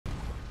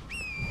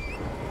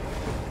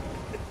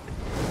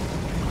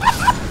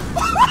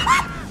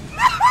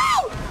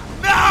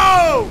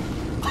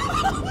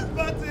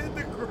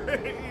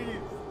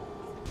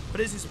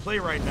play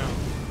right now.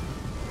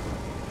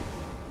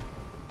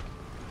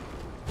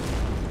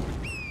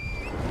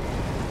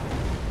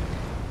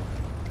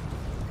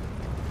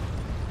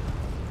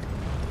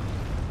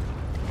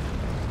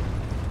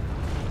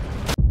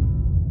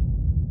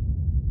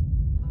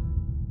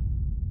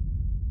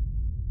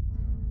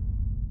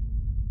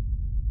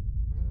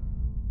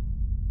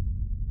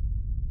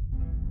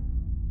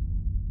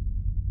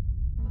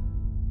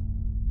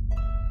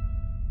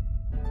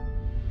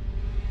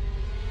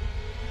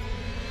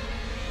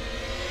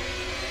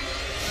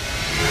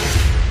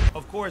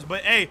 Course,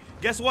 but hey,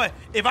 guess what?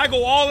 If I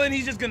go all in,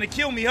 he's just gonna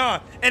kill me, huh?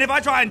 And if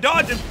I try and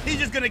dodge him, he's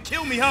just gonna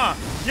kill me, huh?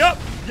 Yep.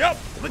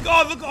 Look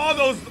at all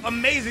those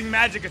amazing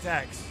magic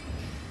attacks.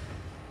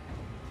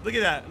 Look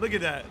at that. Look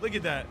at that. Look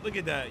at that. Look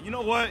at that. You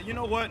know what? You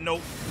know what?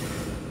 Nope.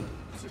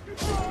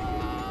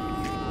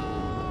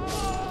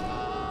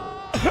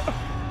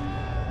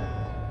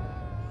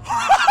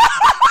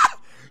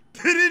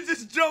 Did it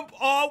just jump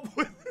off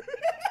with?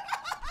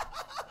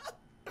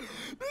 This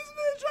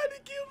man tried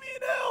to kill me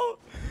in hell.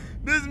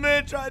 This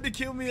man tried to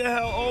kill me in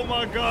hell. Oh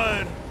my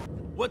god.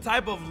 What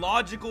type of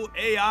logical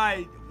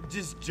AI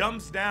just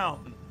jumps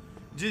down?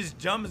 Just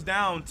jumps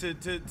down to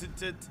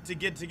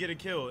get a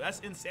kill. That's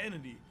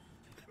insanity.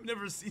 I've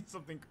never seen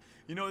something.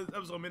 You know, this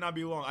episode may not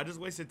be long. I just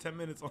wasted 10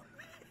 minutes on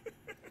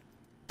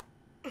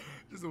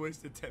just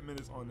wasted 10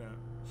 minutes on that.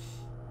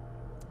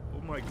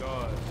 Oh my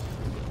god.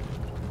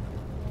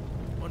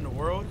 What in the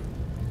world?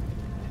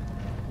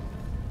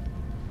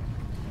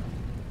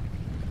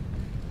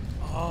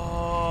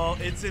 Oh,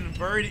 it's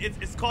inverted.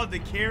 It's called the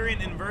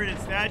Carian inverted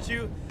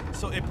statue.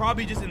 So it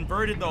probably just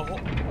inverted the whole.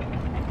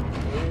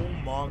 Oh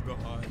my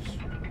gosh.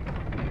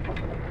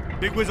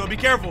 Big Wizzo, be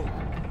careful.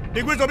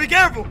 Big Wizzo, be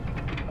careful.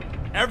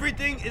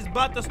 Everything is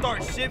about to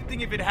start shifting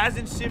if it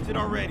hasn't shifted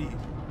already.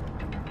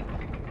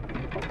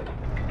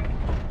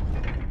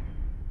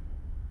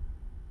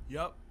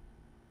 Yup.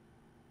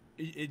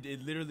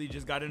 It literally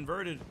just got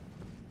inverted.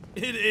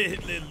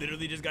 It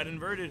literally just got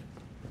inverted.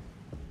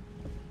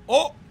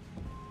 Oh!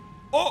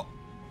 Oh!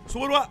 So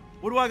what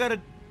do I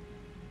gotta...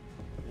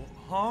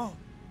 Huh?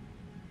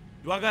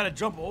 Do I gotta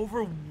jump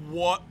over?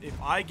 What?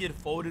 If I get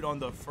folded on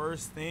the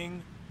first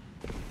thing?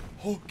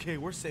 Okay,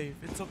 we're safe.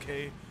 It's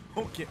okay.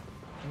 Okay.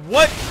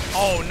 What?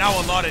 Oh, now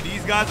a lot of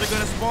these guys are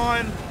gonna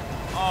spawn?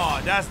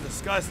 Oh, that's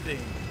disgusting.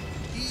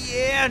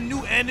 Yeah,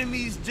 new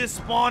enemies just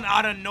spawn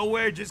out of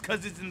nowhere just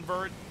because it's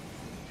inverted.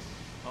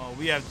 Oh,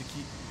 we have to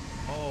keep...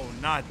 Oh,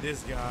 not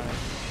this guy.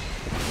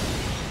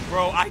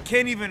 Bro, I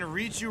can't even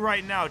reach you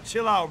right now.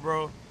 Chill out,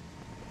 bro.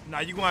 Nah,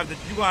 you gonna have to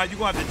chill out. You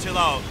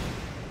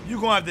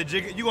gonna have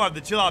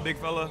to chill out, big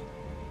fella.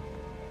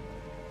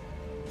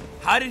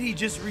 How did he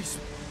just reach?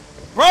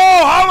 Bro,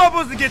 how am I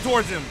supposed to get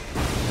towards him?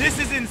 This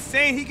is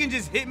insane. He can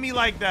just hit me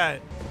like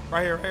that.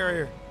 Right here, right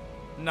here.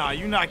 Nah,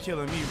 you're not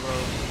killing me, bro.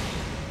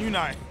 You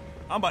not.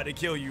 I'm about to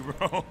kill you,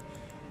 bro.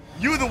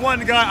 You the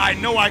one guy I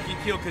know I can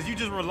kill because you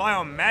just rely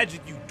on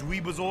magic, you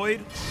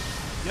dweebazoid.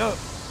 Yup.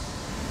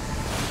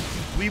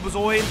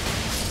 Dweebazoid.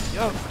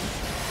 Yup.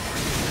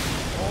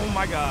 Oh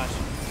my gosh.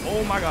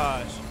 Oh my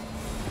gosh.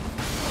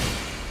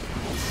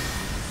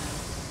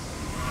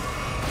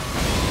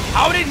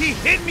 How did he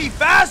hit me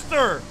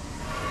faster?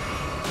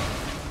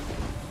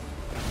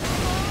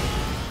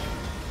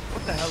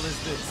 What the hell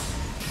is this?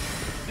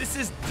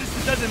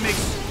 This doesn't make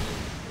sense.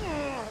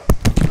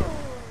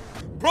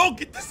 Bro,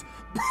 get this.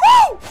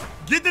 Bro!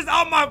 Get this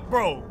out my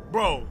bro.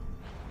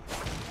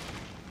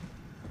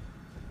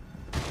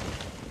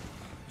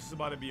 This is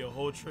about to be a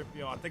whole trip,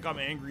 yo. I think I'm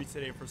angry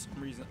today for some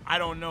reason. I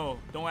don't know.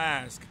 Don't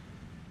ask.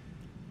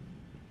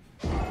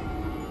 Bro,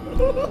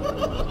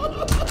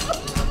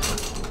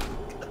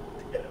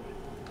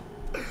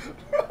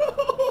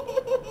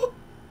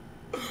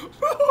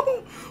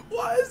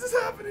 why is this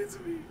happening to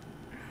me?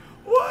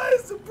 Why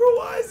is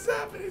this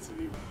happening to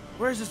me?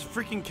 Where's this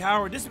freaking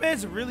coward? This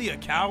man's really a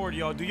coward,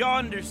 y'all. Do y'all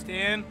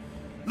understand?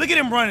 Look at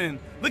him running.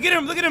 Look at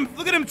him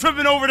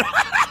tripping over the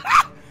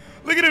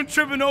Look at him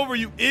tripping over,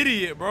 you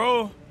idiot,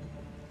 bro.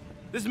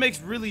 This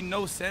makes really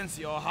no sense,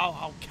 y'all.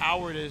 How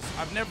cowardice.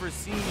 I've never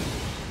seen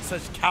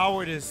such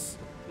cowardice.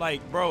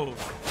 Like, bro,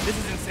 this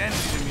is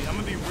insanity to me. I'm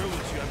gonna be real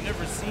with you. I've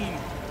never seen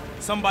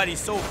somebody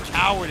so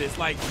cowardice.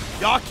 Like,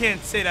 y'all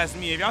can't say that's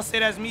me. If y'all say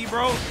that's me,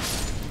 bro,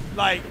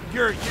 like,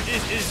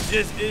 it's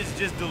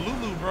just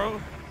Delulu, bro.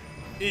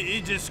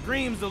 It just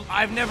screams.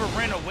 I've never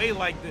ran away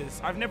like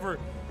this. I've never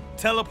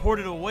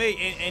teleported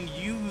away and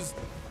used.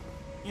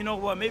 You know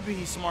what? Maybe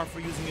he's smart for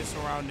using his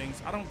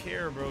surroundings. I don't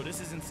care, bro. This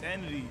is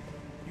insanity.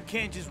 You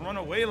can't just run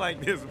away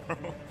like this, bro.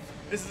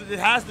 It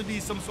has to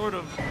be some sort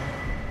of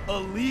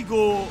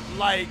illegal,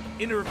 like,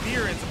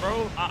 interference,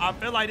 bro. I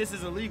feel like this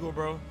is illegal,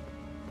 bro.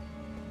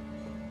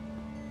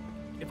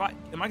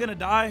 Am I gonna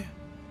die?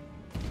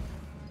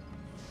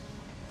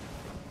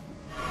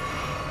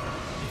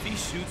 If he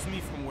shoots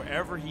me from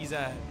wherever he's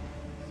at,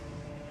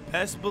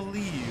 best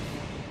believe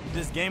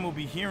this game will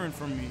be hearing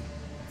from me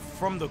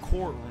from the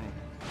courtroom.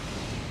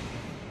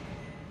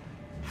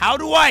 How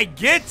do I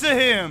get to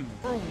him?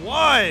 For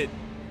what?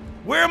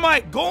 Where am I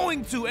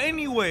going to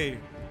anyway?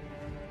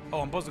 Oh,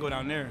 I'm supposed to go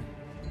down there.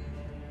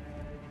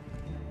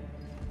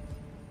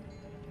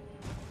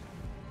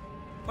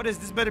 What is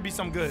this? Better be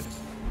some good.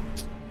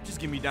 Just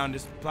get me down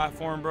this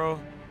platform, bro.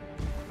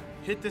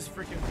 Hit this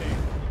freaking thing.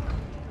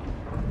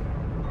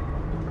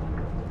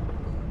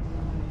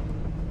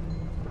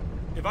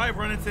 If I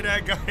run into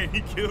that guy and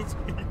he kills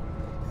me,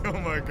 oh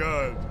my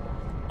god,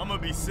 I'm gonna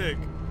be sick.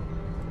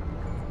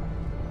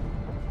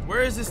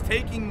 Where is this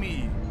taking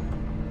me?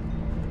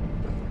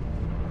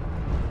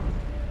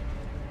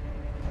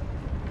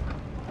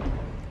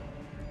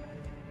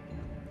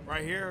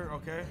 Right here,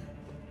 okay.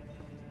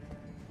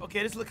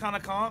 Okay, this look kind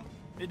of calm.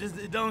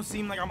 It don't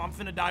seem like I'm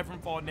finna die from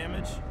fall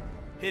damage.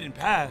 Hidden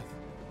path.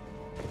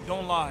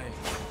 Don't lie.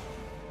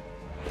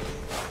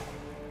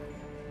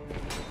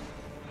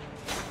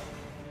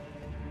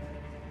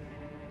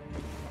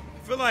 I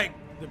feel like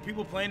the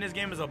people playing this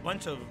game is a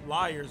bunch of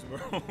liars,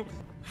 bro.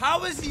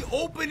 How is he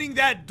opening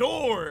that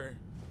door?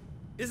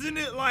 Isn't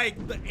it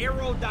like the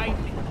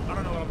aerodynamic? I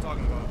don't know what I'm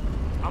talking about.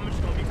 I'm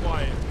just gonna be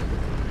quiet.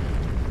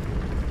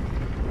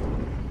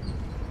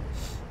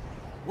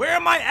 Where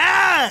am I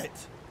at?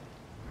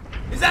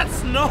 Is that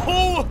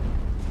snow?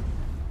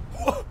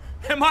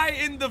 Am I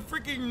in the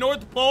freaking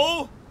North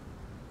Pole?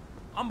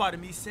 I'm about to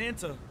meet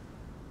Santa.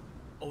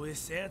 Oh, it's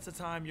Santa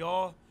time,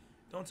 y'all.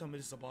 Don't tell me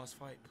this is a boss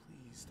fight.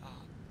 Please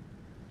stop.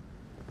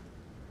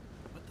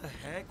 What the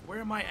heck? Where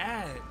am I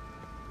at?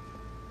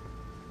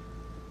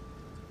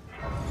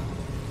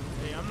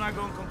 Hey, I'm not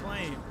gonna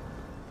complain.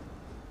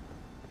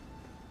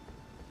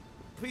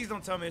 Please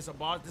don't tell me it's a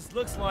boss. This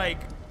looks like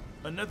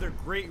another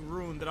great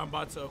rune that I'm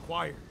about to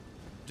acquire.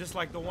 Just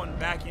like the one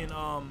back in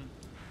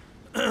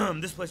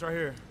this place right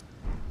here.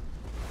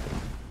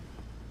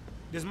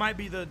 This might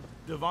be the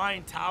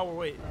Divine Tower.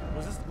 Wait,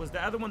 was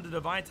the other one the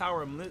Divine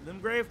Tower of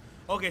Limgrave?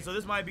 Okay, so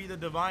this might be the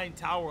Divine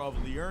Tower of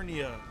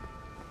Liurnia,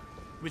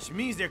 which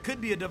means there could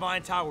be a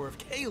Divine Tower of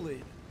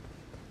Caelid.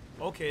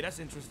 Okay, that's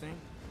interesting.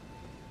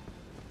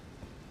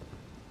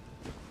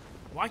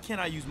 Why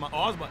can't I use my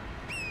Ozma?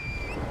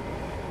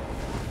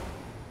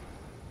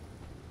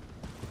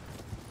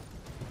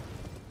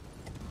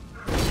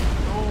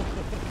 Oh.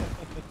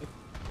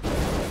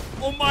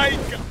 Oh my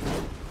god.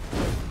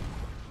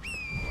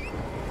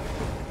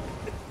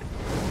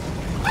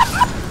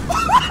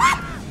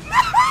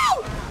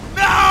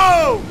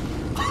 No!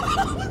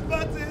 I was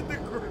about to hit the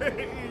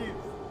grave.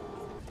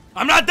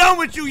 I'm not done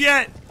with you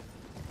yet.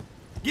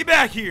 Get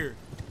back here,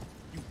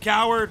 you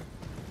coward.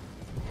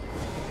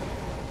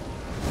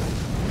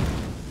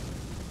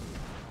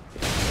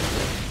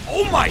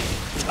 Oh my!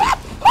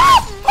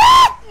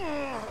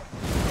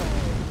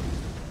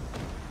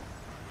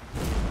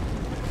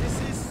 This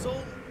is so.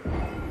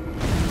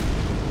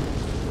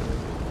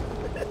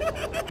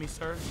 Me,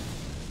 sir.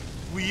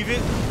 Weave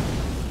it.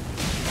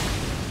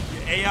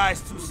 Your AI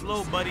is too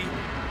slow, buddy.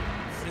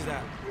 What is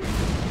that?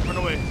 Run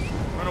away!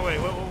 Run away!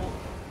 Whoa, whoa, whoa.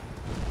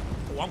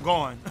 Oh, I'm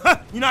gone.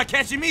 You're not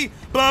catching me.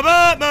 Ba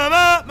ba ba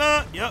ba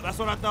ba. Yep, that's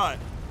what I thought.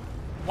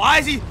 Why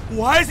is he?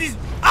 Why is he?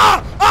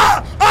 Ah!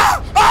 Ah!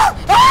 Ah!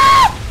 Ah!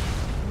 Ah!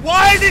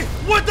 Why is it?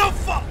 What the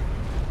fuck?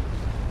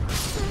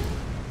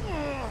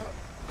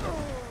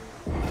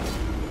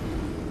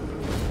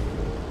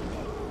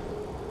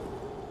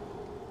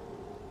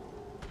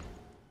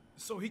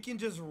 So he can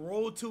just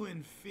roll to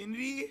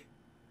infinity?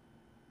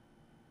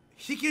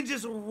 He can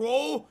just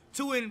roll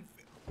to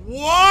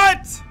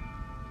what?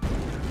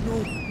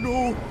 No,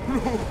 no,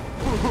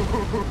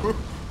 no.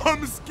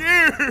 I'm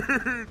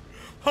scared.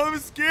 I'm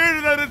scared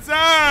of that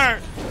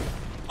attack.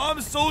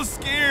 I'm so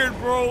scared,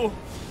 bro.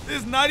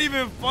 It's not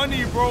even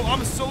funny, bro.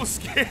 I'm so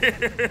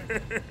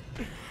scared.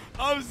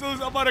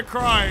 I'm about to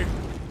cry.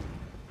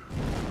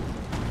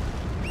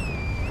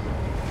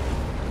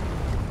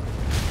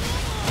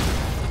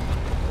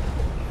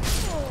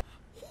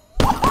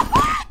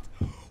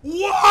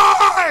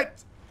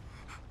 What?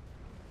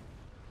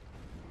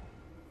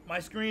 My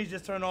screen's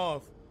just turned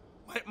off.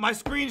 My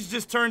screen's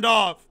just turned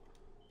off.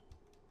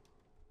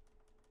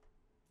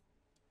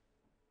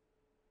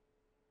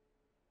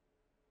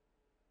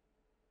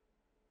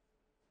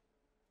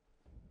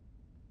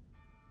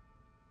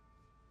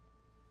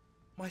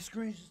 My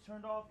screen's just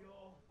turned off,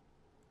 y'all.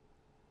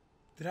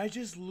 Did I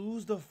just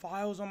lose the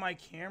files on my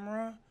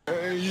camera?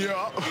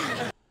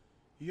 Yeah.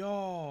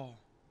 Y'all.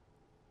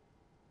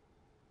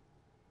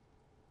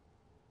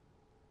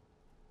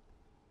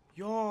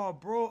 Y'all,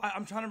 bro,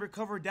 I'm trying to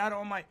recover data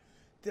on my...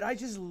 Did I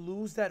just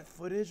lose that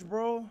footage,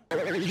 bro? I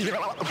don't think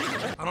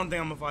I'm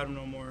gonna fight him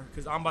no more,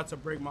 because I'm about to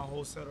break my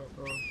whole setup,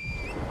 bro.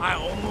 I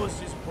almost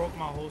just broke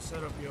my whole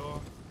setup,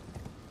 y'all.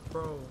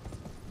 Bro,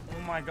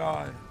 oh my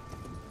god.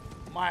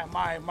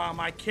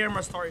 My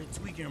camera started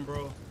tweaking,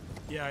 bro.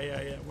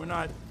 Yeah. We're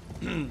not...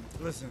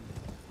 Listen.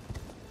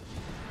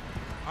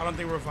 I don't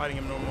think we're fighting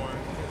him no more,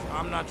 because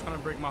I'm not trying to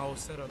break my whole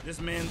setup. This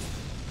man's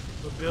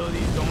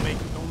abilities don't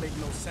make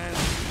no sense.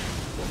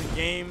 The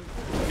game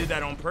did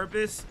that on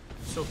purpose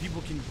so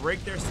people can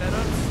break their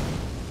setups.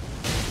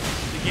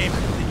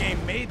 The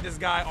game made this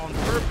guy on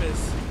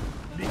purpose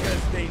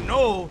because they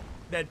know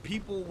that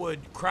people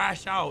would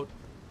crash out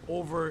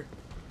over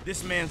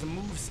this man's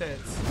movesets.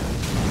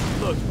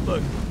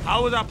 Look.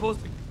 How was I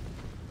supposed to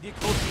get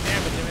close to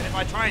damage him? And if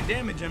I try and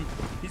damage him,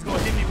 he's gonna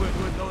hit me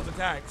with those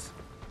attacks.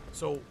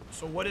 So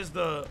what is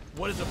the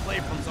play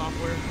from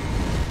software?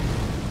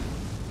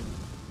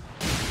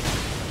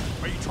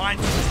 Are you trying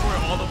to destroy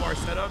all of our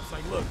setups?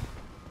 Like, look,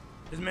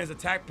 this man's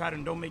attack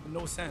pattern don't make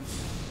no sense.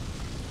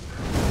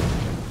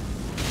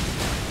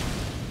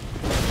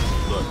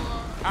 Look,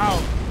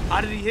 ow,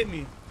 how did he hit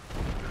me?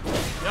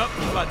 Yup,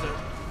 he's about to,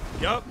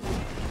 yup.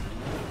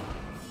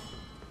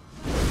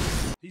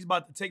 He's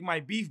about to take my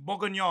beef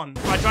bourguignon.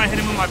 If I try and hit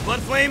him with my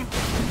blood flame,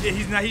 yeah,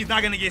 he's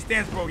not gonna get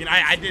stance broken.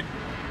 I did.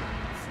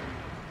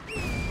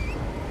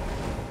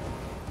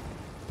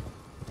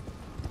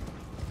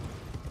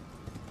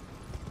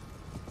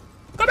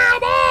 Come here,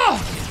 ball!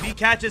 If he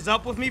catches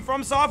up with me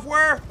from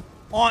software,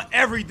 on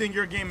everything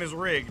your game is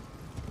rigged.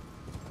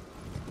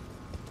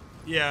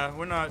 Yeah,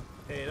 we're not.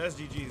 Hey, that's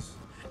GG's.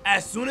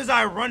 As soon as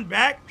I run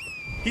back,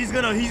 he's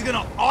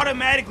gonna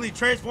automatically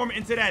transform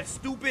into that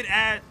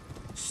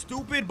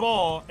stupid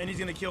ball, and he's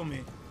gonna kill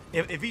me.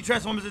 If he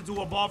transforms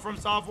into a ball from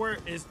software,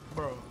 it's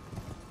bro.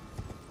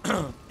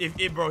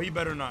 Bro, he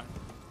better not.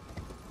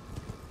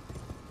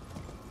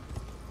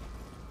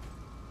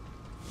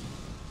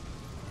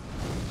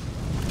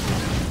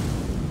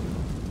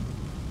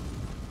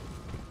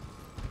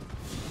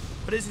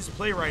 What is his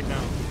play right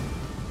now?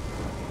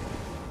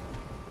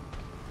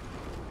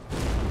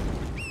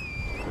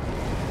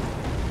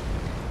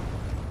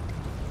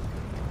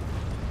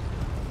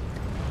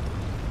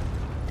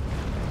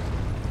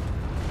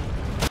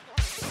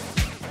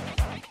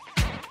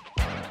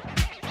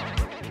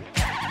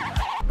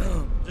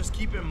 Just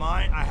keep in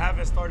mind, I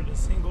haven't started a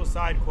single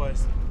side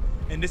quest,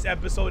 and this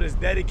episode is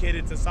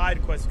dedicated to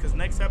side quests because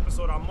next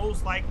episode I'm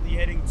most likely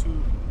heading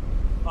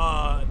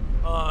to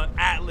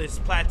Atlas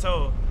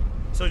Plateau.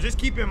 So just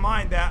keep in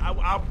mind that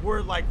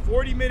we're like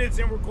 40 minutes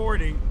in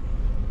recording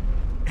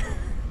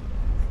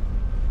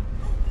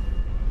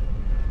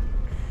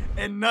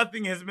and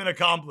nothing has been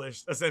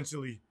accomplished,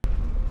 essentially.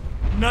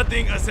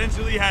 Nothing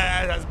essentially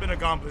has been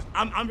accomplished.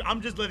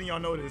 I'm just letting y'all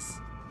know this.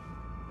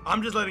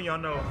 I'm just letting y'all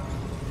know.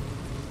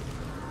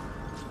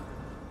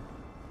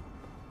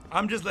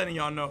 I'm just letting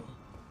y'all know.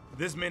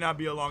 This may not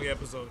be a long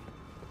episode.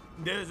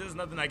 There's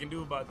nothing I can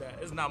do about that.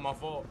 It's not my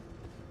fault.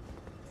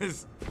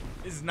 It's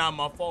not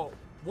my fault.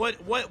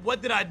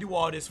 What did I do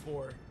all this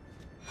for?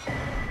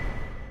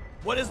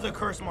 What is the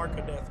curse mark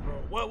of death, bro?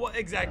 What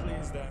exactly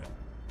is that?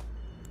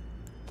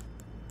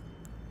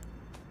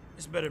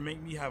 This better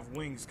make me have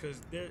wings, cause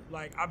they're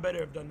like, I better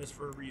have done this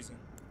for a reason.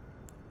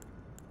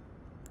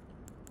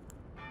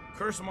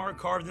 Curse mark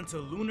carved into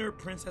Lunar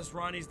Princess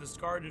Ranni's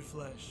discarded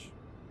flesh.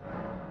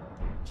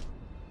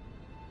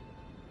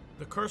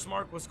 The curse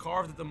mark was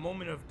carved at the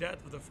moment of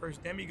death of the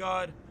first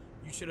demigod.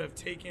 You should have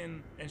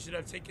taken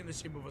the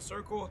shape of a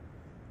circle.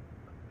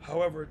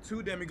 However,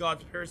 2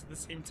 demigods perished at the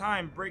same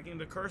time, breaking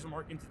the curse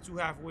mark into 2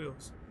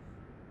 half-wheels.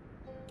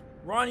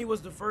 Ranni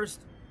was the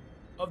first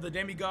of the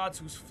demigods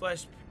whose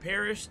flesh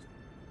perished,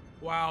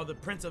 while the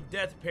Prince of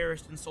Death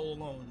perished in soul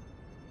alone.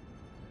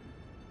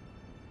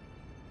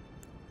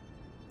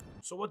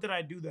 So what did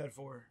I do that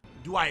for?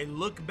 Do I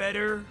look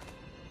better?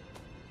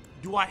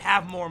 Do I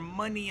have more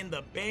money in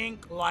the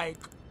bank? Like,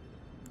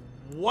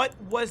 what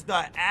was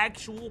the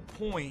actual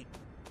point?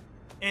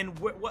 And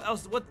what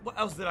else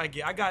did I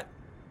get? I got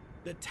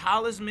the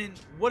talisman.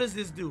 What does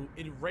this do?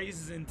 It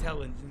raises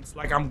intelligence.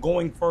 Like, I'm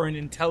going for an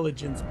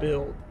intelligence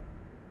build.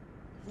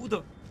 Who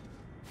the...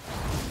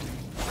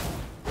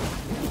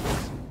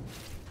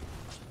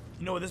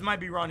 You know what? This might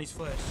be Ranni's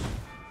flesh.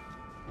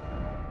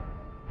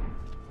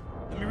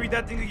 Let me read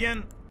that thing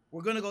again.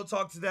 We're gonna go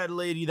talk to that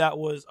lady that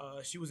was,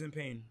 she was in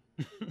pain.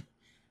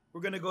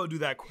 We're gonna go do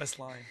that quest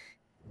line.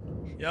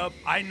 Yup,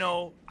 I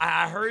know.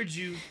 I heard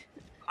you.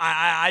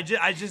 I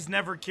just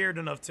never cared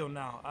enough till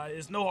now.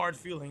 It's no hard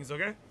feelings,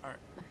 okay? All right.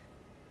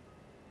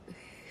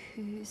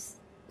 Who's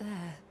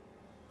there?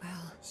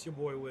 Well, it's your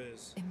boy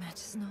Wiz. It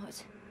matters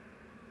not.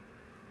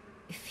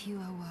 If you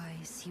are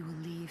wise, you will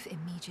leave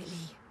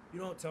immediately. You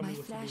don't tell me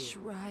what to do. My flesh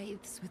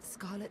writhes with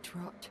scarlet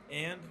rot.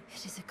 And?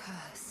 It is a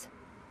curse.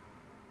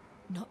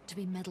 Not to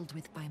be meddled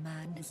with by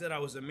man. You said I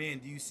was a man.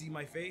 Do you see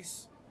my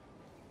face?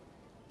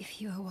 If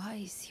you are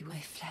wise, you will. My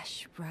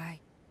flesh writhe.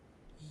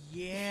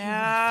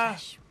 Yeah.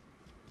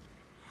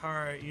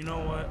 Alright, you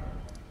know what?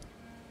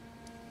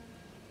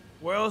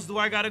 Where else do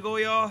I gotta go,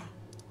 y'all?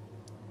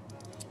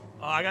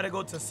 I gotta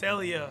go to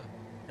Selia,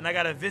 and I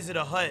gotta visit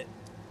a hut.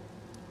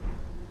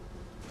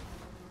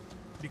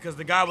 Because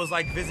the guy was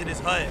like, visit his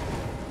hut.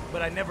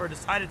 But I never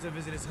decided to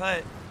visit his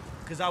hut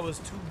because I was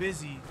too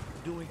busy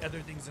doing other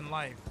things in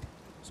life.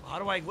 So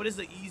what is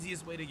the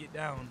easiest way to get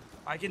down?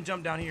 I can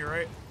jump down here,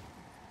 right?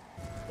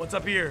 What's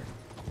up here?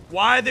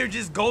 Why are there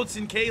just goats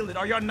in Caelid?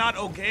 Are y'all not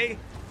okay?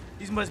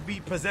 These must be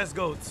possessed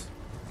goats.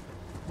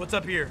 What's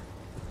up here?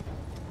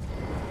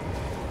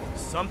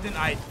 Something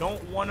I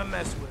don't want to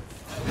mess with.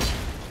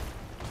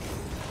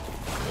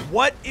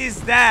 What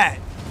is that?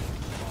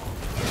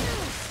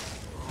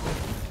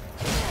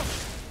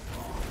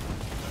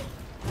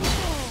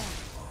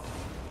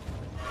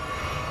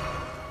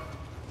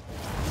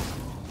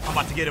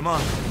 to get him, huh?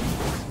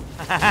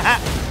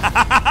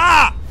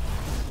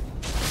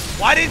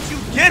 Why didn't you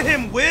get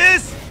him,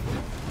 Wiz?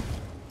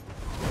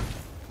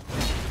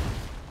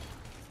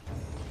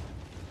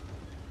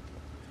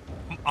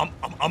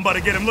 I'm about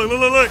to get him.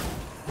 Look.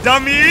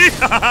 Dummy.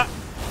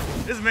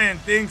 This man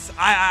thinks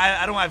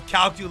I don't have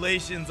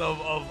calculations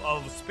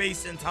of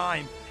space and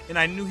time, and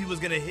I knew he was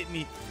gonna hit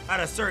me at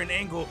a certain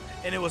angle,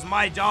 and it was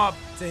my job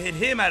to hit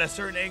him at a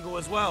certain angle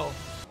as well.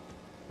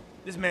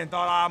 This man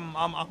thought I'm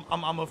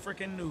a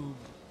freaking noob.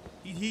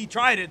 He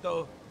tried it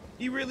though.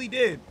 He really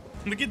did.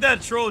 Look at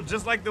that troll,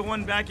 just like the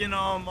one back in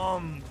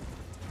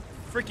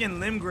freaking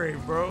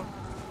Limgrave, bro.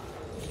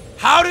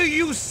 How do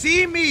you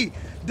see me?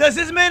 Does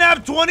this man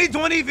have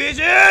 20/20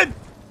 vision?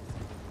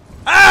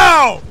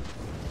 Ow!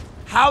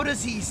 How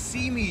does he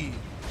see me?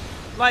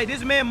 Like,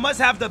 this man must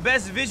have the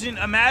best vision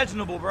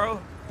imaginable, bro.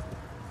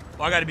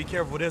 Oh, I gotta be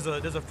careful. There's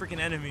a freaking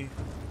enemy.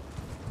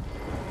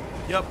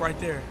 Yup, right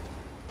there.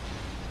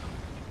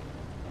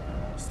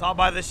 Stop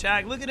by the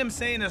shack. Look at him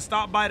saying to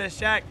stop by the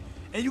shack,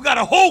 and you got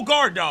a whole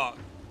guard dog.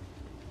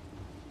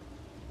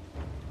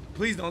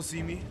 Please don't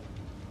see me.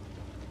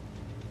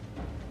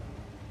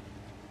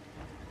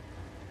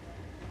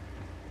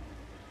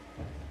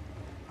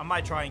 I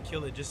might try and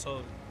kill it just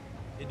so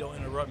it don't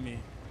interrupt me.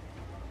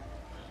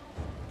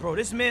 Bro,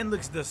 this man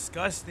looks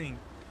disgusting.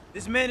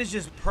 This man is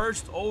just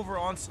perched over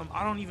on some,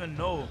 I don't even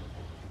know.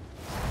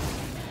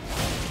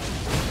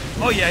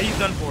 Oh yeah, he's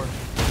done for.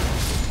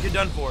 You're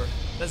done for.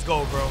 Let's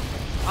go, bro.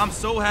 I'm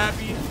so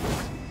happy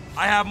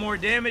I have more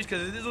damage,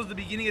 because if this was the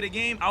beginning of the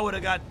game, I would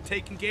have got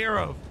taken care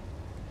of.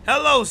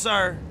 Hello,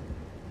 sir.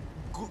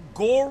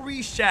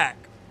 Gory Shack.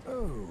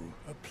 Oh,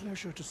 a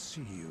pleasure to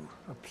see you.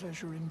 A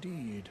pleasure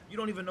indeed. You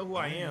don't even know who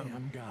I am. I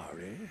am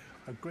Gary,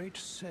 a great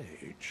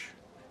sage.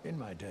 In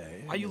my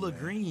day... Why you look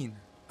green?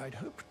 I'd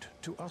hoped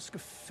to ask a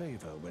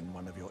favor when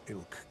one of your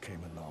ilk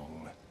came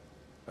along.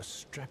 A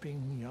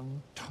strapping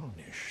young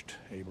tarnished,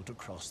 able to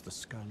cross the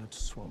scarlet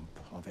swamp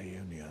of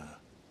Liurnia.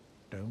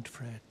 Don't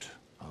fret.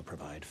 I'll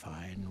provide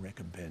fine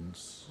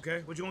recompense.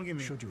 Okay, what you gonna give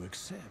me? Should you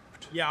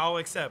accept? Yeah, I'll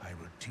accept. I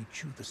will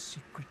teach you the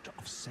secret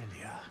of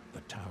Selia,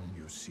 the town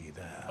you see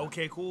there.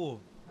 Okay,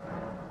 cool.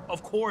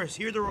 Of course,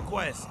 hear the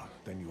request.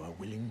 Then you are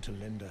willing to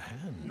lend a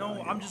hand.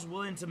 No, I'm just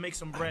willing to make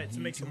some bread.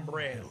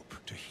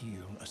 Help to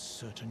heal a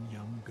certain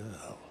young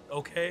girl.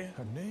 Okay.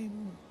 Her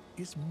name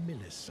is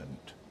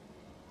Millicent.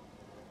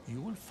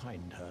 You will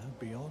find her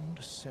beyond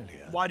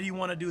Selia. Why do you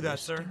want to do that,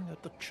 sir?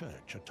 At the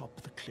church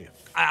atop the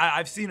cliff.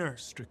 I've seen her.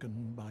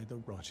 Stricken by the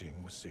rotting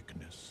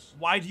sickness.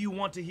 Why do you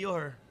want to heal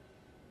her?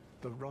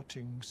 The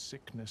rotting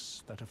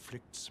sickness that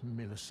afflicts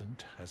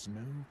Millicent has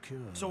no cure.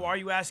 So why are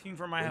you asking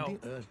for my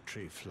help? The earth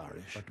tree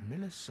flourish, but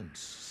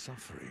Millicent's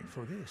suffering.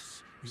 For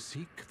this, you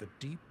seek the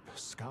deep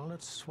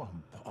scarlet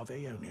swamp of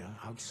Liurnia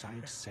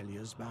outside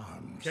Celia's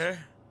bounds. Okay.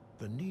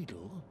 The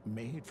needle,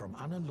 made from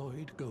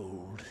unalloyed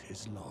gold,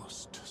 is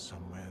lost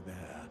somewhere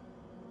there.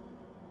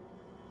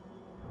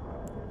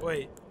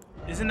 Wait,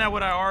 isn't that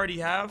what I already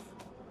have?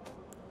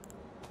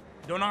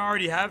 Don't I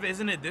already have it?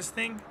 Isn't it this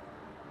thing?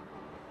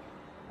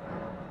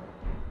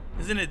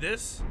 Isn't it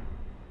this?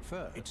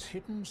 First, it's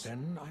hidden,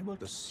 then I will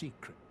the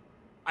secret.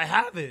 I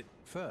have it.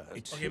 First,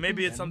 it's okay,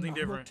 maybe it's something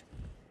different.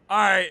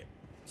 Alright,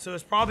 so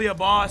it's probably a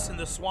boss in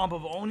the swamp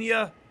of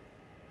Liurnia,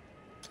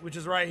 which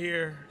is right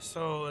here.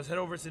 So let's head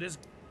over to this.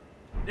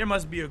 There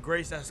must be a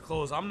grace that's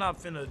closed. I'm not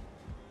finna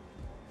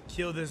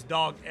kill this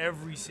dog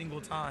every single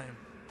time.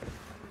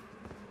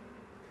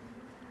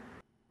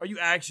 Are you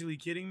actually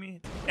kidding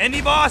me?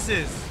 Any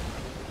bosses?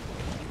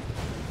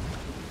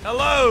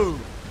 Hello.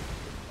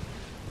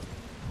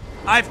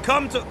 I've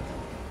come to...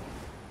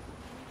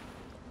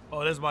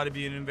 Oh, there's about to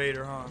be an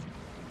invader, huh?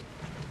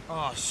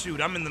 Oh, shoot.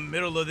 I'm in the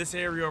middle of this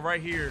area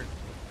right here.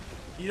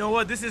 You know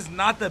what? This is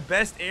not the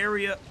best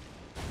area.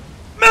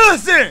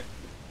 Millicent!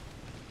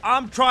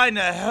 I'm trying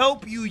to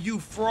help you, you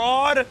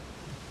fraud.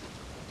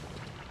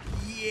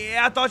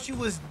 Yeah, I thought you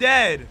was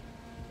dead.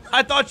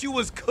 I thought you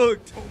was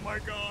cooked. Oh, my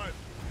God.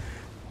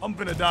 I'm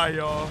gonna die,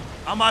 y'all.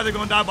 I'm either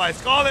gonna die by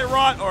scarlet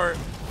rot or...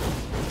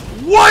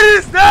 What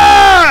is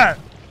that?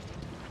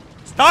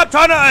 Stop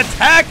trying to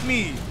attack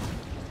me.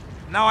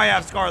 Now I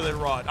have scarlet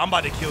rot. I'm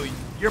about to kill you.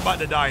 You're about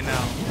to die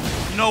now.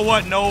 You know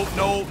what? No,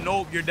 no,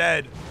 no. You're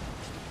dead.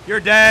 You're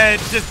dead.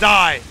 Just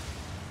die.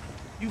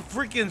 You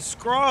freaking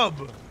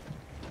scrub.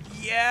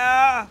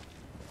 Yeah.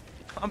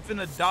 I'm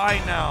finna die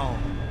now.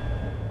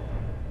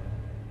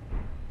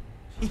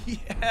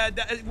 Yeah,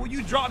 well,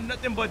 you drop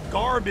nothing but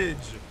garbage.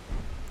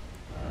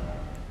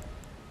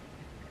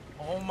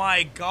 Oh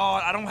my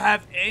God, I don't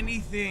have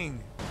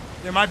anything.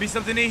 There might be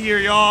something in here,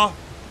 y'all.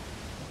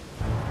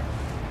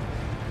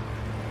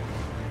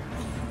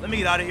 Let me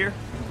get out of here.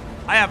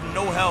 I have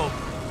no help.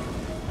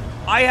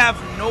 I have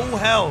no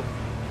help.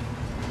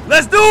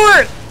 Let's do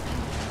it!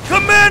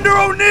 Commander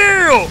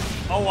O'Neill!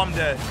 Oh, I'm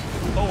dead.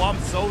 Oh, I'm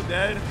so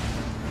dead.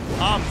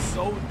 I'm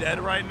so dead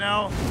right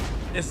now.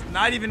 It's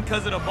not even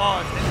because of the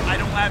boss. I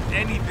don't have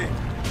anything.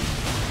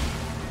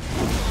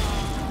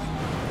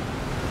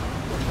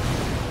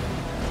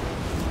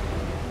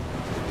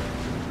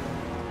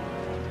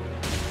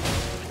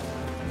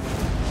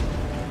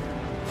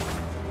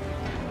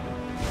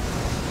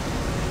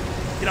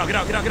 out, get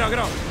out, get out, get out, get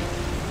out.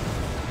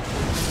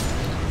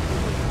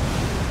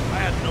 I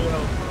had no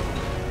health,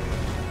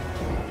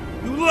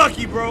 bro. You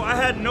lucky, bro. I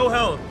had no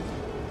health.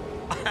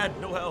 I had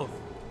no health.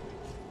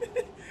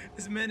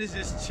 This man is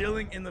just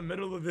chilling in the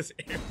middle of this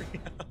area.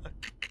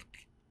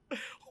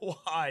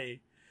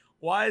 Why?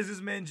 Why is this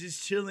man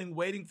just chilling,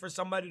 waiting for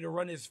somebody to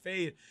run his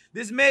fade?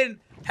 This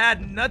man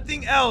had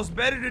nothing else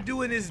better to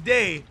do in his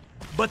day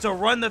but to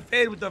run the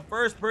fade with the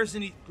first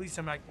person he... Please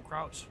tell me I can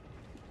crouch.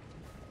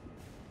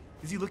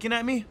 Is he looking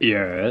at me?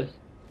 Yes.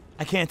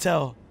 I can't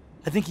tell.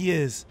 I think he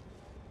is.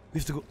 We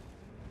have to go...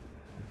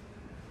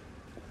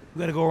 We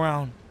gotta go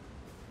around.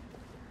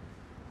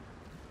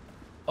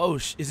 Oh,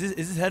 is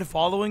his head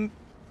following?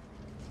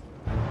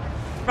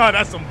 Oh,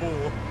 that's some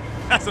bull.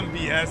 That's some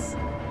BS.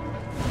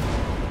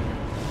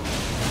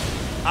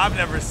 I've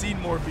never seen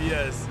more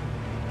BS.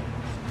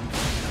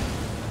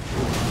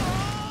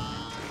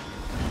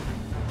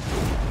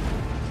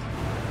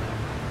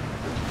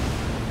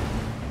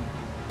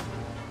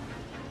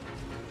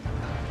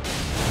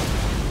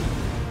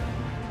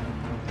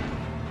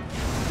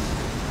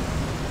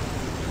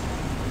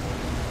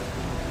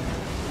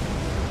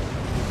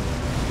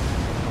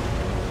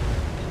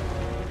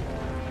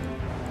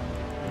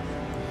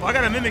 Oh, I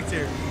got a Mimic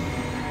here.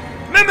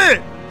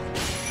 Mimic!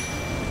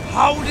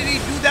 How did he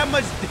do that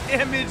much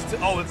damage to...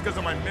 Oh, it's because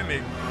of my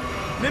Mimic.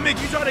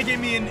 Mimic, you try to get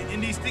me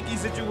in these sticky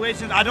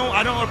situations. I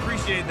don't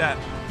appreciate that.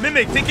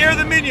 Mimic, take care of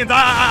the minions.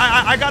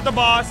 I got the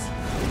boss.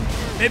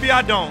 Maybe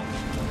I don't.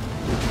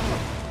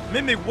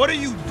 Mimic, what are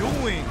you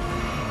doing?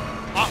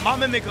 My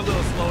Mimic a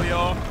little slow,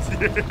 y'all.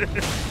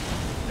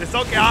 It's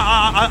okay.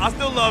 I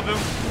still love him.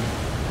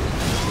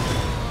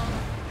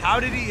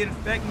 How did he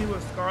infect me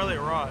with Scarlet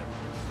Rot?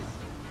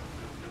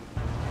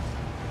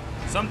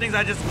 Some things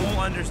I just won't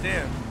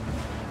understand.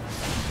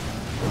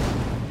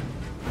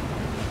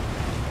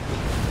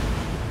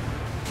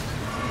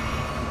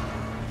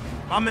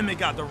 My Mimic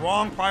got the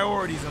wrong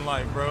priorities in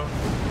life, bro.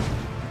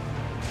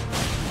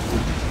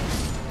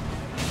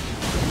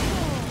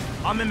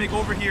 My Mimic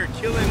over here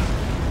killing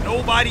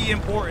nobody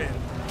important.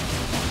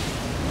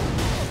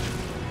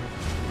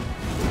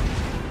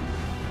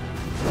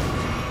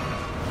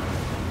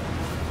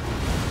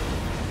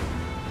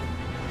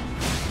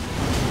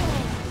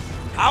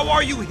 How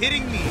are you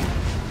hitting me?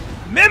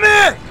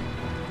 Mimic!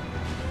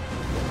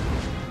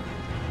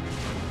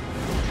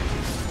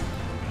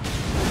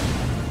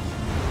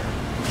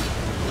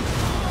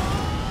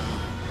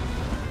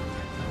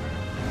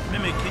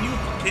 Mimic,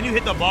 can you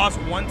hit the boss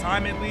one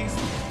time at least?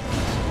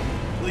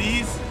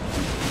 Please?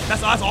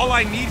 That's all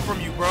I need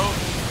from you, bro.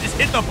 Just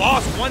hit the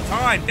boss one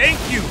time. Thank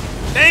you.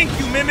 Thank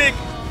you, Mimic.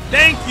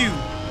 Thank you.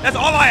 That's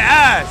all I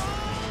ask.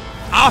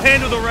 I'll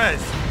handle the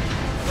rest.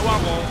 No, I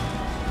won't.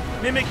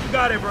 Mimic, you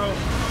got it, bro.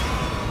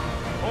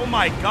 Oh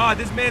my god,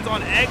 this man's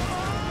on X.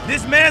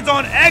 This man's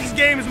on X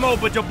Games mode,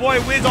 but your boy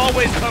Wiz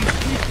always comes.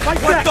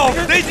 What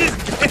the? They just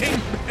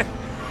came.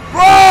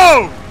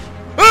 Bro!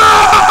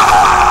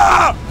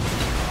 Ah!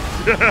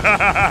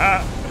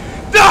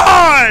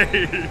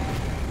 Die!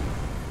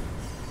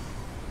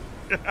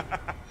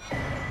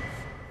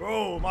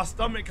 Bro, my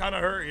stomach kind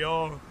of hurt,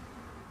 y'all.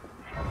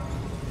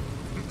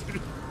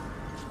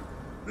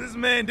 This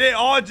man, they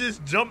all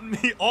just jumped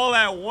me all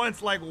at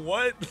once. Like,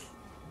 what?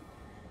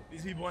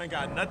 These people ain't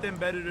got nothing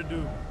better to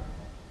do.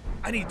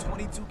 I need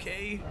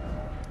 22K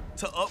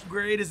to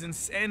upgrade is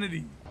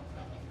insanity.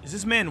 Is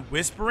this man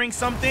whispering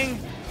something?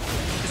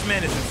 This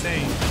man is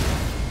insane.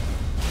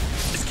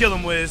 Just kill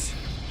him, Wiz.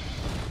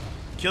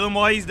 Kill him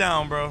while he's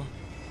down, bro.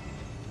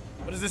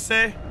 What does this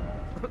say?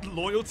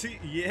 Loyalty?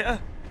 Yeah.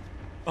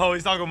 Oh,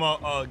 he's talking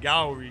about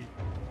Gallery.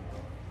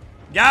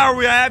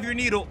 Gallery, I have your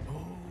needle.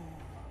 Oh,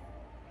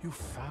 you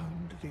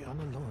found the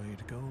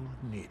unalloyed gold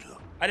needle.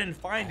 I didn't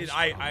find it.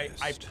 I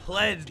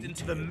pledged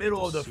into the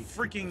middle of the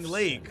freaking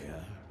lake.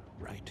 Selia,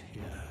 right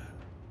here.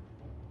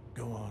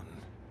 Go on.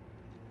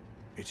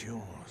 It's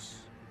yours.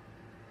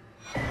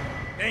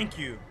 Thank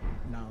you.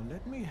 Now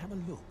let me have a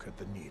look at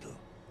the needle.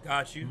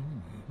 Got you.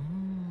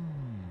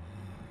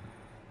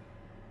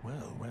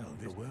 Well,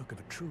 the work of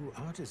a true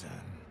artisan,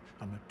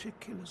 a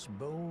meticulous,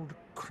 bold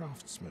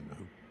craftsman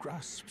who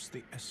grasps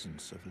the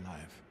essence of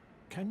life.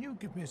 Can you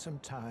give me some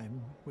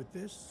time with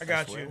this? I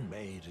got as you. Well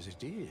made as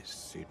it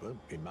is, it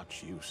won't be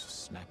much use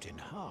snapped in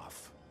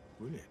half,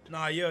 will it?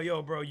 Nah,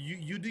 yo, bro,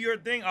 you do your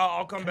thing.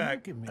 I'll come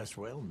back. You give me as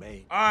well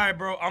made. All right,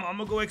 bro. I'm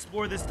gonna go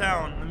explore this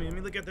town. Let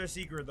me look at their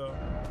secret though.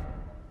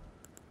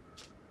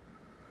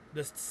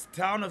 The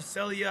town of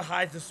Selia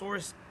hides the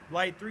source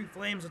light 3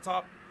 flames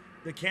atop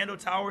the candle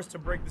towers to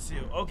break the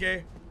seal.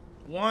 Okay,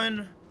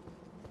 1.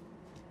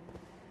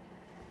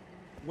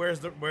 Where's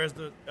the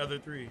other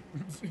 3?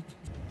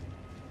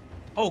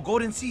 Oh,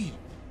 golden seed.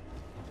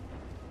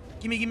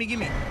 Gimme.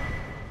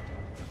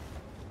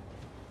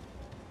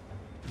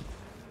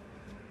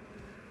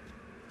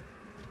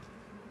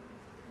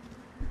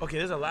 Okay,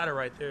 there's a ladder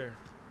right there.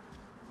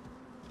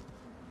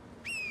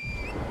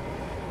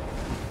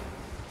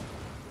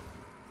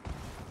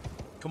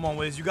 Come on,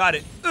 Wiz, you got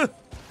it.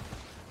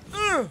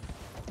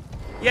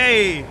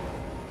 Yay!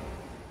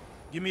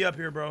 Get me up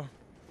here, bro.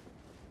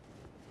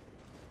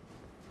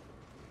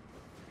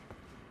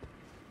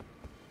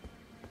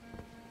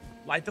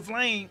 Light the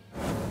flame.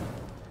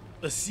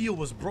 The seal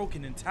was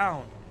broken in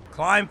town.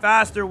 Climb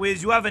faster,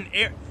 Wiz. You have an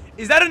air.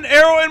 Is that an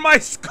arrow in my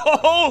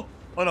skull?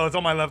 Oh no, it's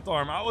on my left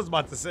arm. I was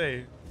about to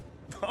say,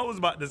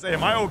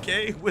 am I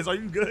okay? Wiz, are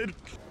you good?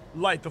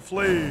 Light the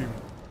flame.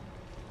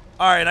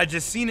 All right, I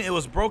just seen it. It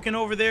was broken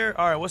over there.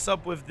 All right, what's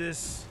up with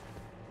this?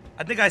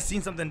 I think I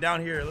seen something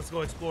down here. Let's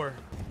go explore.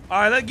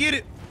 All right, let's get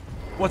it.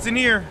 What's in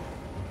here?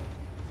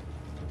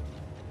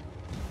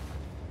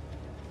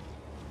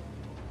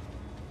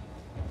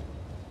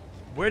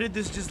 Where did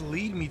this just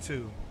lead me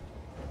to?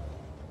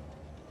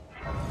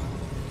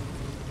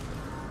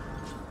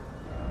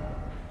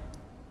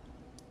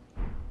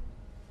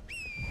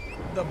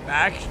 The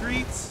back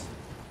streets?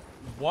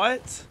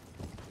 What?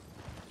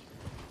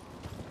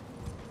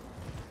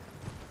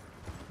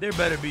 There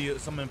better be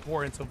some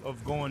importance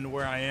of going to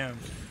where I am.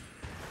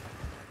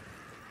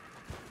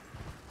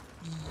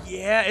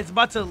 Yeah, it's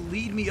about to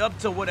lead me up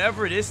to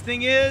whatever this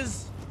thing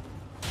is.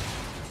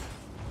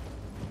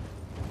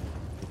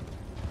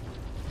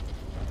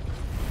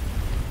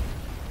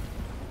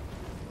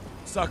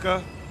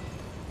 Sucker.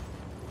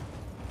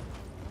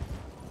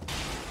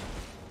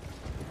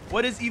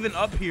 What is even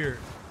up here?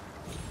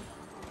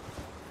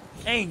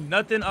 Ain't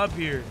nothing up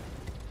here.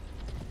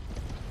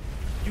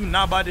 You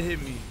not about to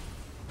hit me.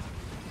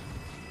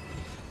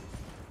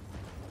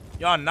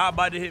 Y'all not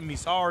about to hit me.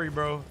 Sorry,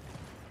 bro.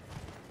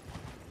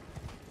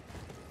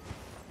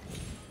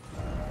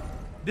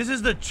 This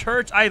is the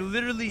church. I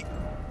literally...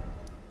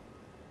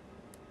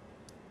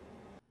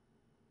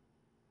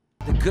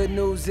 The good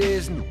news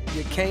is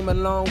you came a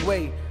long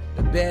way.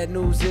 The bad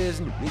news is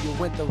you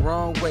went the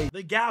wrong way.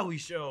 The Gowie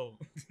Show.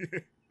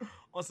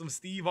 On some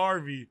Steve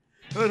Harvey.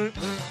 I'll be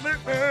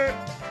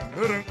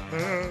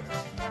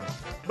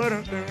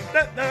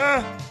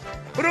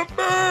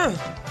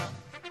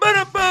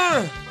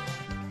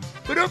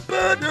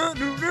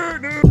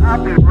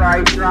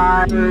right.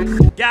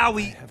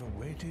 Gowie. I have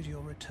awaited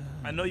your return.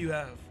 I know you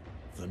have.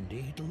 The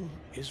needle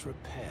is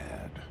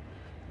repaired.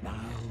 Now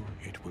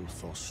it will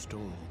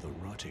forestall the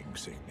rotting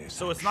sickness.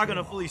 So it's not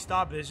gonna fully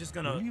stop it. It's just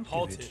gonna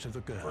halt it to the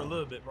girl, for a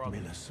little bit,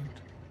 probably.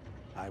 Millicent.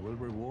 I will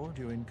reward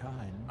you in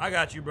kind. I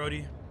got you,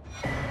 Brody.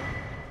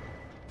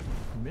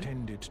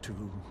 Tended to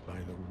by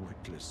the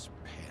witless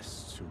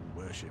pests who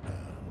worship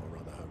her, or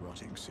rather her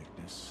rotting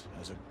sickness,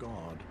 as a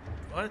god.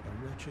 What?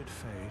 A wretched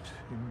fate,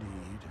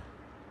 indeed.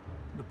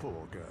 The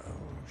poor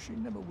girl, she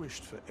never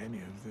wished for any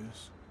of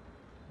this.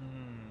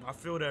 I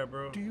feel that,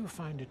 bro. Do you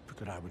find it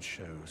that I would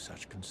show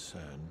such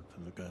concern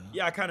for the girl?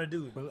 Yeah, I kind of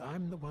do. Well,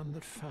 I'm the one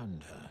that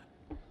found her.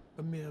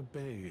 A mere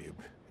babe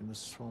in the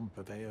swamp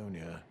of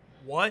Aulbernia.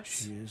 What?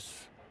 She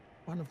is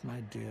one of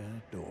my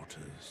dear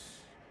daughters.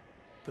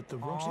 But the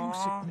rotting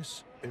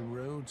sickness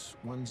erodes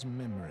one's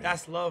memory.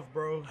 That's love,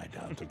 bro. I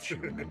doubt that she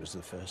remembers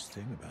the first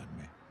thing about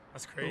me.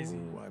 That's crazy.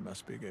 Oh, I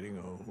must be getting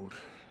old.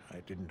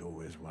 I didn't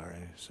always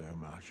worry so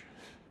much.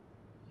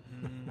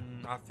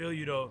 I feel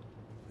you, though.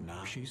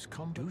 Now she's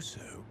come to do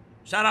so.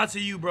 Shout out to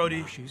you,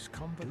 Brody. Now she's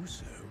come to do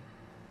so.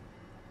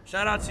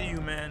 Shout out to you,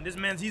 man. This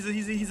man's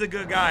he's a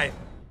good guy.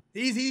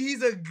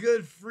 He's a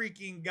good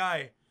freaking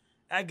guy.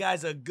 That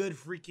guy's a good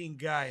freaking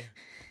guy.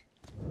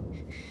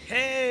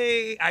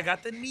 Hey, I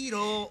got the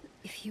needle.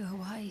 If you are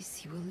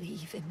wise, you will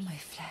leave in my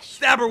flesh.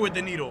 Stab her with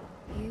the needle.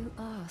 You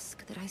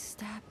ask that I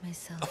stab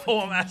myself. Oh,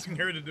 with I'm the asking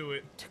needle her to do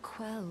it. to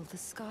quell the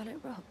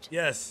scarlet rot.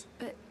 Yes.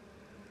 But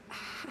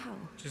how?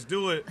 Just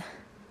do it.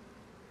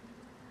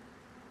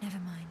 Never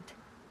mind.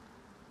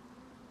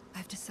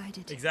 I've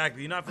decided.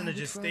 Exactly. You're not I gonna would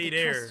just rather stay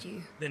there, trust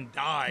you then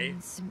die.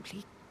 than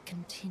simply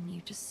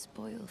continue to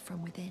spoil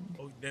from within.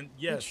 Oh, then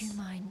yes. Would you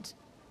mind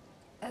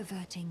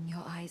averting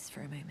your eyes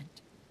for a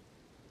moment?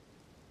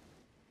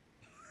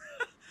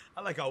 I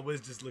like how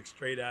Wiz just looks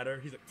straight at her.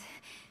 He's like,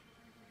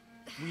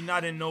 we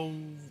not in no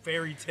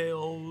fairy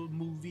tale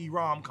movie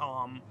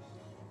rom-com.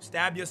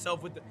 Stab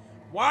yourself with the...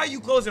 Why are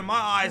you closing my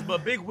eyes,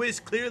 but Big Wiz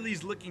clearly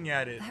is looking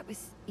at it? That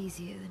was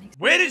easier than expected.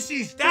 Where did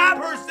she stab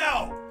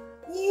herself?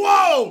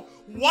 Whoa!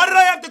 Why did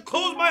I have to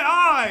close my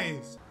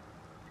eyes?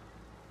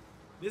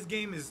 This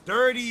game is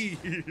dirty.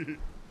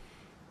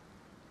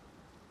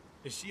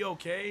 Is she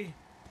okay?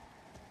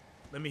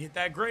 Let me hit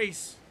that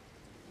grace.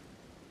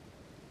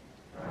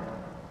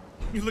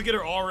 You look at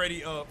her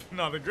already up.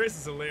 No, the grace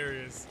is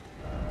hilarious.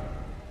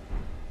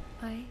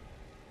 I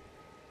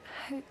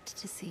hoped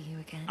to see you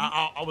again.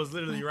 I was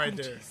literally My right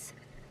there. apologies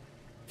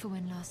for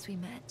when last we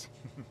met.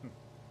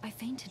 I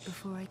fainted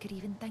before I could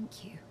even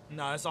thank you.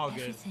 No, it's all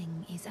good.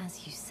 Everything is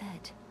as you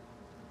said.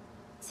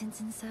 Since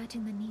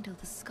inserting the needle,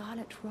 the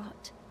scarlet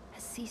rot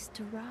has ceased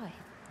to writhe.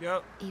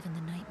 Yep. Even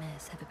the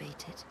nightmares have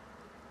abated.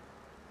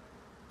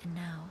 And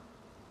now,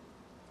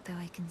 though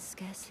I can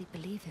scarcely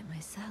believe it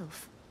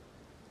myself,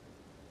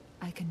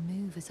 I can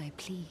move as I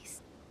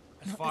please.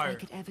 That's Not fire. that I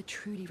could ever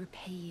truly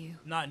repay you.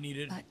 Not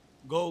needed. But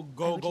Go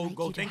I would like you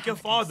to thank your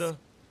have father. this.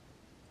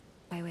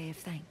 By way of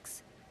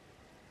thanks.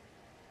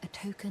 A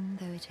token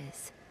though it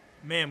is.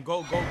 Ma'am,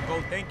 go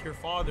thank your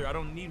father. I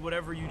don't need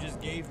whatever you just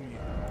gave me.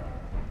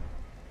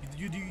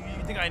 You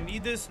think I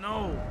need this?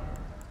 No.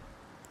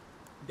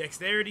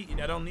 Dexterity?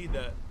 I don't need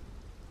that.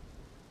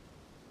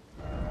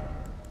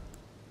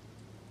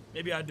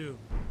 Maybe I do.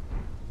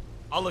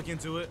 I'll look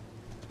into it.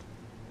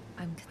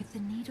 With the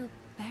needle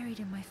buried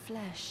in my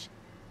flesh,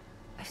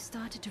 I've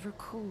started to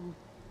recall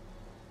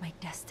my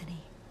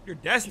destiny. Your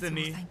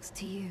destiny? It's all thanks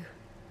to you.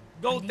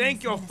 Go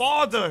thank your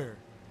father.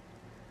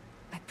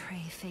 I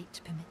pray fate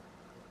to permit.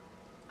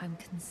 I'm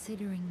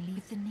considering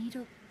leave the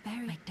needle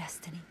buried my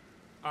destiny.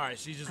 All right,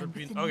 she's just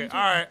repeating. Okay,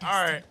 all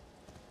right.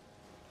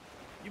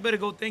 You better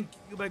go thank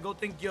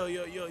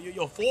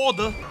your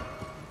father.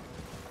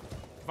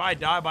 If I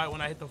die by it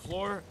when I hit the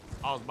floor,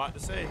 I was about to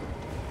say,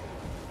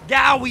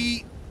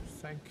 Gowie.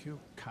 Thank you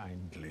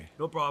kindly.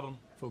 No problem.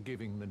 For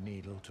giving the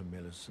needle to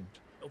Millicent.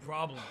 No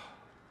problem.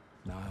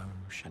 Now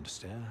she can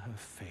stare her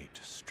fate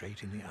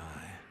straight in the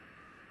eye.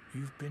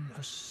 You've been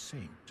a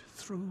saint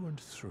through and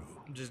through.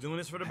 I'm just doing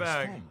this for the As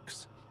bag.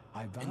 thanks,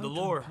 I vow In the to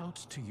lore. impart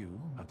to you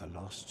of the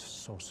lost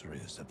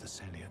sorceries of the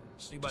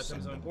Selians. You about to tell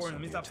me something important.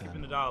 Let me stop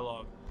skipping the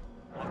dialogue.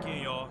 Walk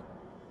in, y'all.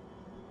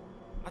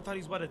 I thought he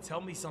was about to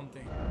tell me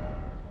something.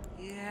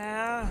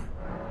 Yeah.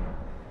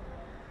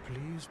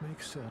 Please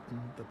make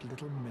certain that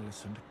little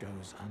Millicent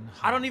goes unharmed.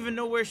 I don't even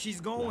know where she's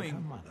going.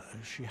 Like her mother,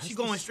 she's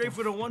going straight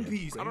for the One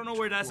Piece. I don't know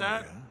where that's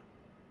at.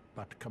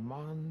 But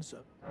commands.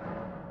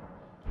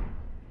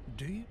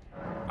 Do you?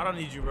 I don't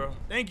need you, bro.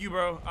 Thank you,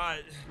 bro. I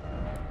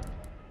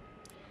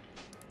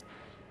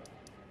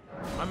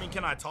mean,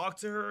 can I talk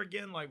to her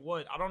again? Like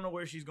what? I don't know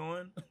where she's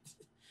going.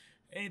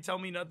 Ain't tell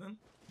me nothing.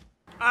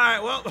 All right,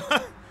 well,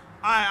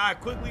 I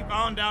quickly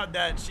found out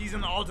that she's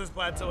in the Altus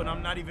Plateau and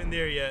I'm not even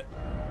there yet.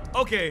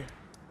 Okay.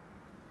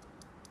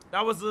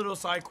 That was a little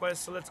side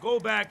quest. So let's go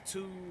back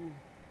to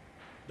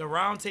the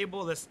round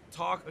table. Let's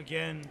talk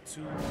again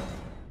to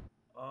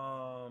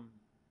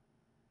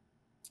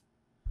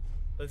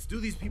let's do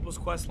these people's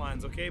quest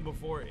lines, okay?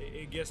 Before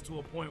it gets to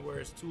a point where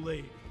it's too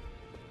late.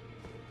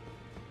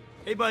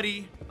 Hey,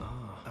 buddy.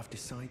 I've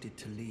decided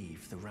to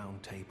leave the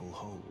Roundtable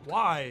hold.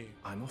 Why?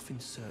 I'm off in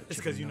search It's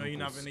of because a you know you're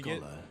not noble gonna get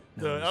scholar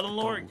the known as Elden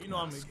Lord. Gold You know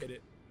I'm gonna Mask, get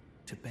it.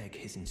 to beg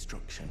his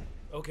instruction.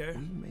 Okay.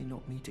 We may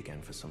not meet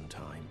again for some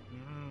time.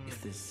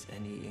 If there's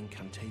any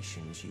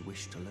incantations you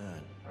wish to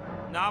learn.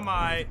 Nah,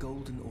 my. The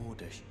Golden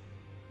Order.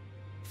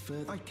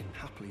 Further, I can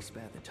happily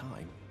spare the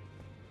time.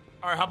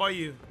 All right, how about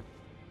you?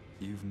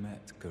 You've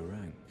met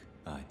Garank,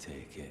 I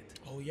take it.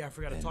 Oh yeah, I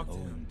forgot to talk to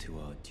him. Owing to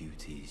our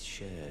duties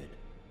shared,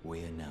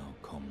 we are now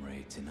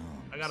comrades in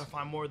arms. I gotta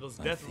find more of those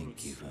death I think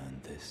roots. you've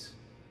earned this.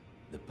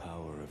 The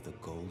power of the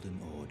Golden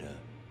Order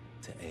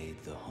to aid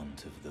the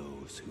hunt of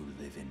those who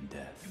live in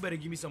death. You better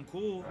give me some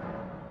cool.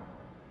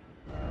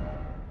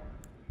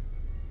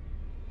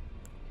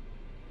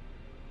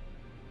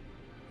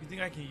 You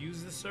think I can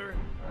use this, sir?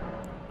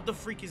 What the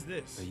freak is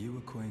this? Are you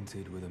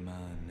acquainted with a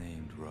man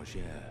named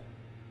Roger?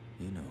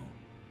 You know,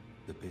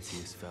 the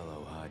piteous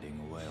fellow hiding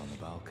away on the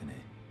balcony.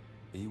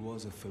 He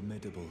was a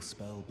formidable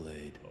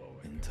spellblade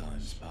in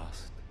times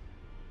past.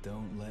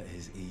 Don't let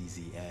his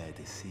easy air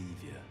deceive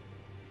you.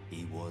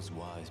 He was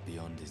wise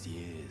beyond his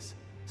years,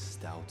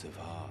 stout of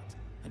heart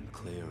and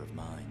clear of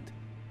mind.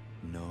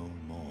 No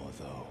more,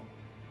 though.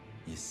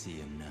 You see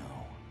him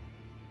now,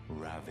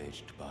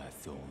 ravaged by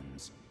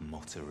thorns,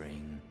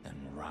 muttering and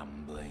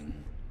rambling,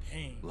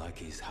 Dang. like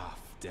he's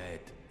half dead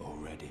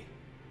already.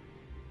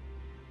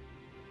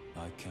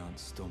 I can't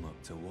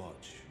stomach to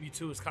watch. Me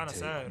too, it's kind of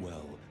Take sad.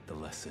 well the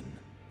lesson,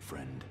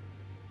 friend.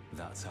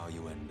 That's how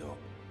you end up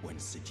when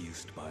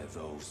seduced by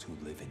those who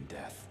live in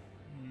death.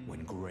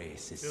 When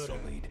grace is Feel that.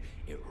 sullied,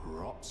 it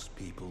rots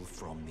people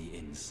from the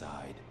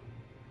inside,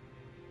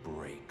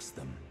 breaks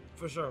them.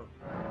 For sure.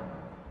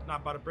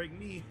 Not about to break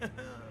me.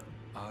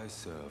 I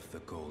serve the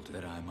gold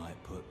that I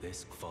might put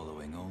this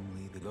following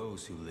only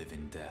those who live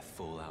in death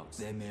fall out.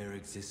 Their mere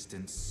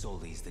existence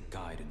sullies the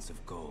guidance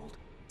of gold,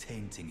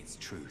 tainting its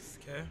truth.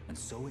 Okay. And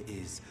so it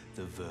is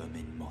the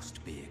vermin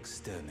must be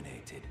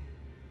exterminated.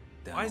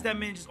 Why is that Down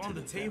man just to on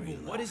the very table?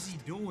 What is he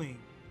last. doing?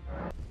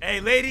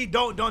 Hey, lady,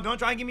 don't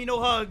try and give me no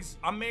hugs.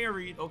 I'm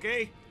married,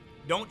 okay?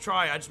 Don't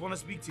try. I just want to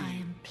speak to you. I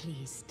am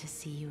pleased to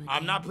see you again.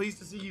 I'm not pleased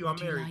to see you. I'm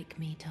Would you married. like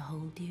me to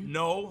hold you?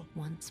 No.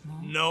 Once more?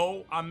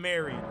 No, I'm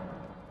married.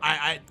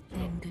 I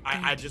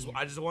Then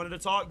just wanted to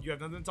talk. You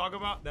have nothing to talk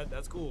about?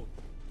 That's cool.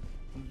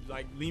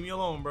 Like, leave me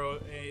alone, bro.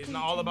 It's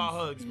not all about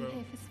hugs, bro.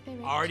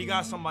 I already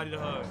got somebody to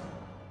hug.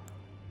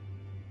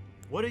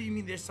 What do you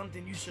mean there's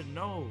something you should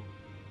know?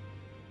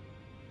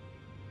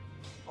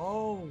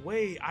 Oh,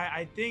 wait.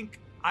 I think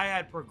I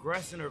had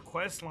progressed in her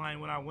quest line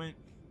when I went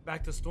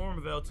back to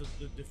Stormvale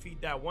to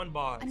defeat that one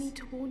boss. I need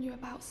to warn you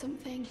about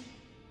something.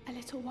 A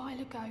little while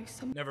ago,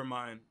 some Never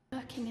mind.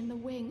 lurking in the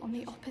wing on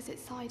the opposite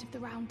side of the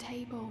round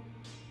table.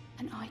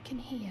 And I can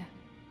hear,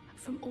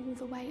 from all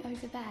the way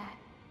over there,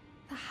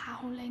 the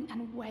howling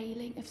and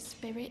wailing of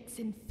spirits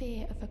in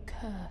fear of a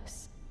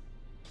curse.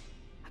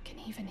 I can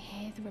even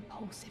hear the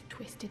repulsive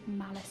twisted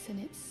malice in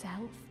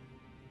itself.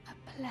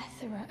 A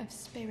plethora of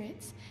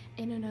spirits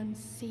in an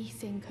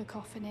unceasing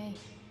cacophony.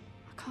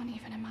 I can't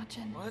even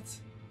imagine. What?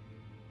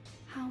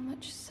 How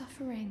much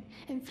suffering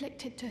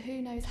inflicted to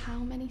who knows how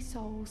many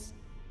souls.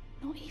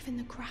 Not even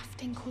the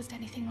grafting caused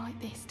anything like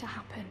this to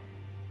happen.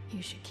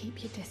 You should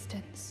keep your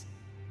distance.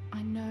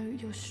 I know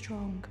you're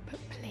strong, but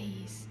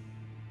please.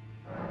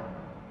 I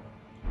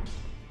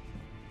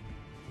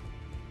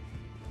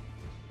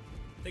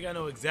think I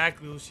know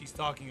exactly who she's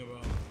talking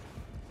about.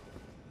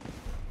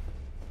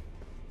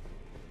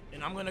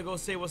 And I'm gonna go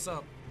say what's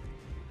up.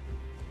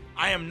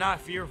 I am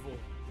not fearful.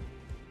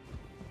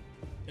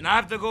 And I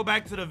have to go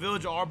back to the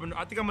village of Aulberniacs.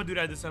 I think I'm gonna do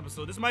that this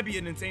episode. This might be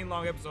an insane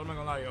long episode, I'm not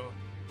gonna lie, yo.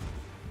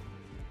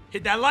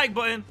 Hit that like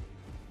button.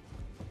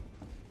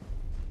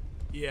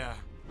 Yeah.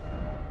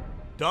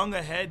 Dung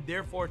ahead,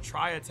 therefore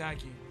try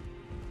attacking.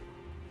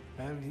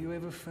 Have you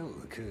ever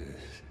felt the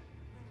curse?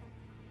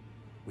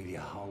 With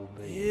your whole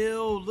being?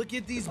 Ew, look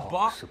at these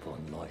box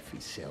upon life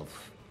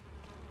itself.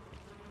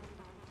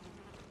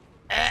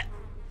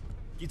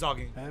 Keep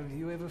talking. Have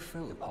you ever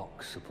felt the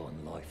pox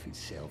upon life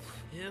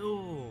itself?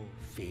 Ew.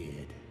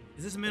 Feared.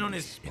 Is this man on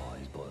his...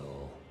 despised by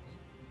all.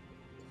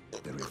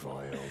 The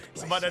reviled.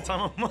 It's about that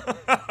time of month.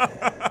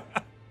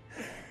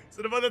 Is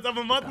it about that time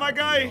of month, my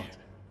guy?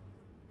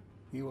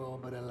 You are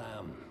but a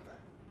lamb.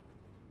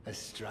 A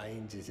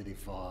stranger to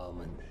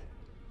defilement.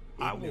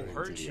 I will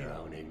hurt you. Your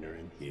own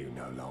ignorance. You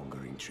no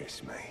longer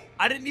interest me.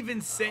 I didn't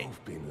even say.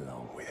 I've been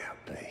long without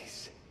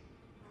peace.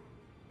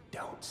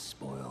 Don't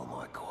spoil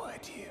my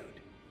quietude.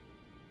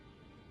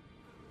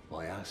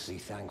 I ask thee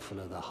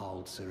thankful of the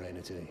whole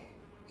serenity.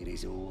 It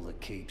is all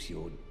that keeps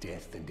your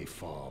death and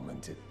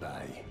defilement at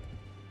bay.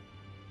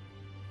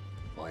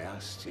 I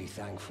ask thee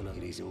thankful of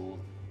it is all.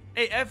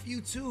 Hey, F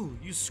you too,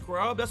 you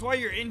scrub. That's why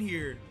you're in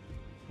here.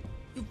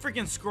 You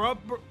freaking scrub,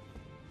 bro.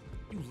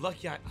 You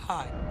lucky I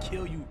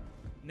kill you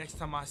next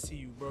time I see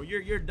you, bro.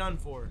 You're done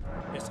for.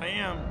 Yes, I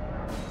am.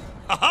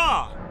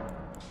 Haha.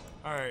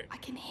 All right. I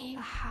can hear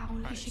a howl.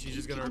 Right, she's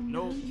just gonna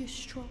no. You're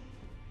strong.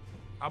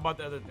 How about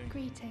the other thing?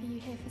 Greeting. Are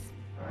you here for?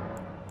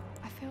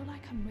 I feel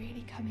like I'm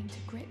really coming to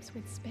grips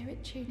with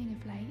spirit tuning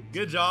of late.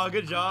 Good job,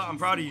 good job. I'm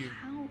proud of you.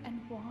 How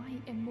and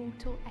why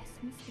immortal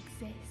essence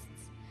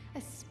exists. A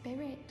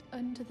spirit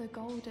under the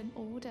Golden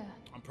Order.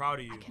 I'm proud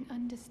of you. I can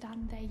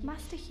understand their...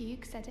 Master Hugh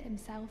said it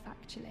himself,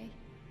 actually.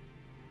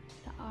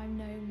 That I'm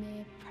no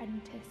mere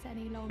apprentice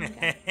any longer.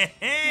 Once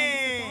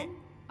again,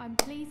 I'm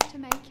pleased to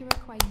make your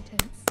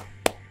acquaintance.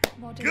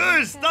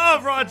 Good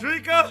stuff,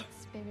 Rodrika.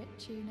 Spirit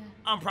tuner.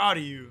 I'm proud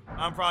of you.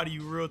 I'm proud of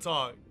you, real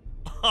talk.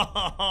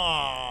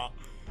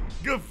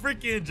 Good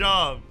freaking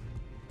job.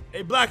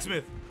 Hey,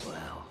 blacksmith.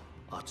 Well,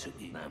 I took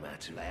you no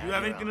matter how. You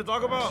have anything to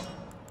talk about?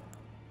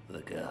 The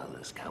girl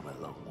has come a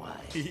long way.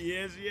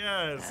 Yes,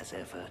 yes. As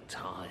ever,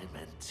 time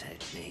and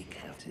technique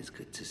out is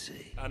good to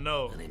see. I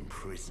know. An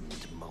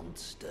imprisoned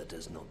monster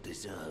does not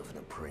deserve an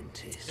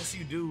apprentice. Yes,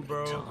 you do,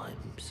 bro. At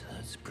times,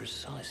 that's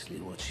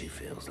precisely what she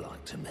feels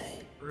like to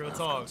me. Real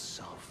talk.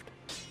 Soft.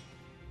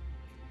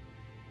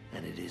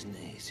 And it isn't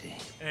easy.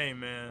 Hey,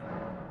 man.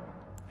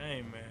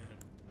 Hey, man.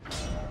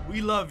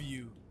 We love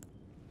you.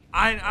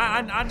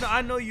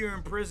 I know you're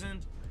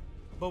imprisoned,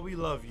 but we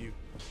love you.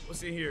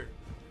 What's in here?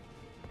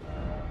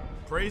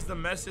 Praise the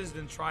message,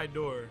 then try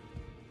door.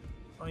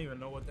 I don't even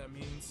know what that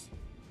means.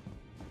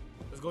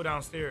 Let's go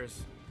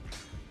downstairs.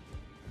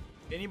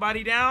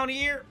 Anybody down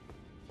here?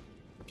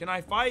 Can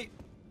I fight?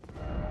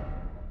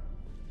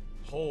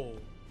 Hole.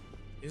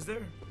 Is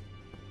there?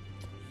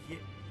 Yeah.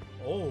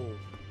 Oh.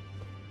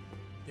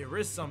 There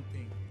is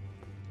something.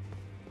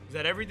 Is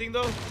that everything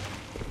though?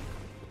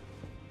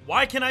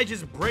 Why can't I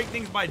just break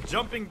things by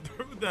jumping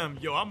through them?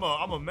 Yo, I'm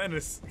a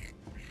menace.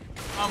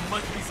 I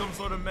must be some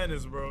sort of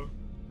menace, bro.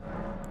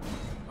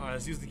 Alright,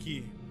 let's use the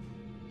key.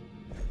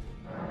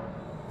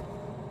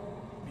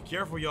 Be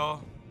careful,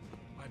 y'all.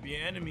 Might be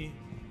an enemy.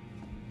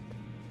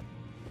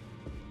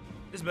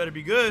 This better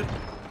be good.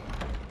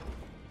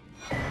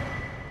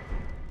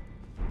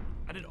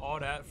 I did all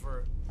that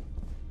for...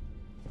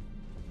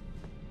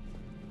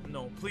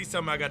 No, please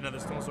tell me I got another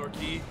stone sword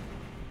key.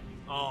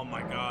 Oh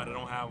my god, I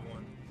don't have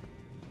one.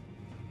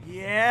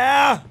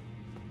 Yeah!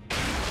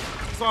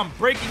 So I'm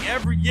breaking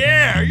every...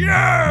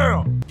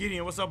 Yeah!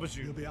 Gideon, what's up with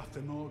you? You'll be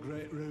after more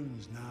great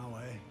runes now,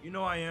 eh? You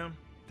know I am.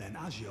 Then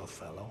as your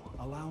fellow,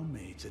 allow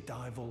me to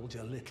divulge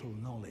a little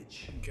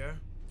knowledge. Okay.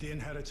 The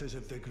inheritors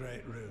of the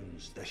great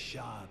runes, the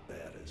shard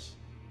bearers.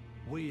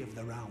 We of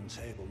the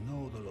Roundtable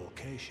know the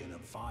location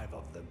of 5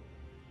 of them,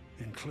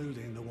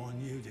 including the one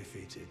you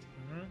defeated.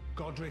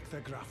 Godric the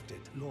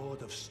Grafted,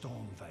 Lord of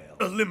Stormvale.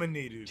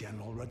 Eliminated.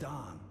 General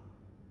Radahn,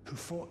 who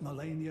fought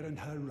Melania and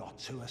her rot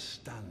to a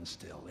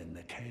standstill in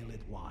the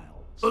Caelid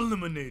Wilds.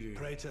 Eliminated.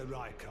 Praetor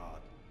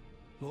Rykard,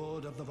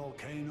 Lord of the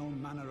volcano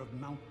manor of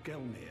Mount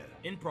Gelmir.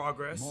 In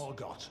progress.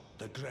 Morgoth,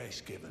 the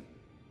Grace-Given,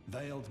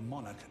 Veiled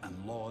Monarch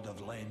and Lord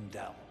of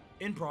Leyndell.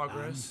 In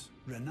progress.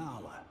 And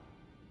Renala,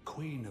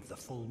 Queen of the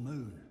Full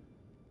Moon,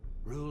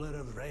 ruler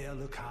of Rhea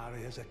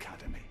Lucaria's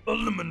Academy.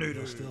 Eliminated.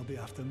 You'll still be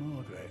after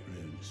more great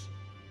runes,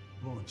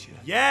 won't you?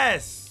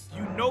 Yes,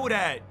 you know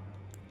that.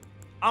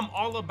 I'm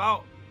all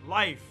about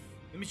life.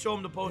 Let me show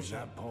him the potion. Is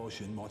that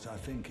potion what I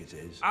think it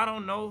is? I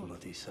don't know.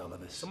 Bloody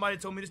Solidus. Somebody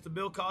told me this to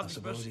Bill Cosby. I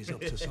suppose he's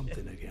up to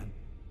something again.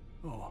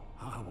 Oh,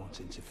 I won't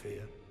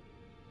interfere.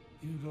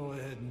 You go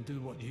ahead and do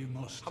what you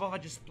must. How about I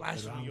just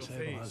splash The it in your Roundtable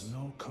face? has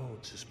no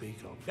code to speak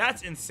of.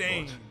 That's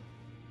insane.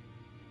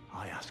 But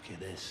I ask you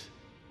this.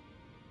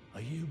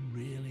 Are you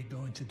really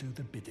going to do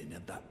the bidding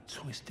of that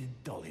twisted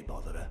dolly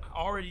botherer?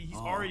 He's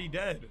already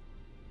dead.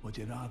 Would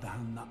you rather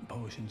hand that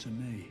potion to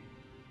me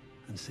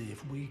and see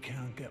if we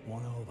can't get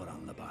one over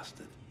on the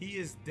bastard? He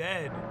is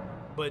dead,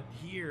 but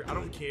here, I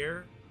don't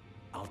care.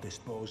 I'll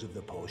dispose of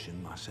the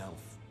potion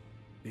myself.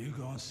 You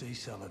go and see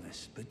Selia,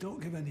 but don't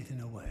give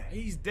anything away.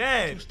 He's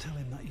dead. Just tell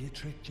him that you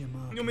tricked your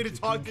mark. You want me to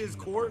into talk to drinking his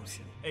the corpse?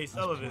 potion, Hey, as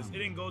Selia, planned. it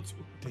didn't go too.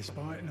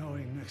 Despite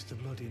knowing next to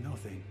bloody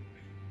nothing,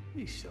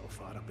 he's so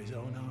far up his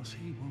own arse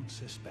he won't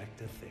suspect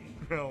a thing.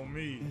 Well,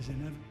 me.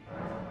 Isn't it?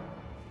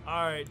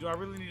 Alright, do I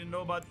really need to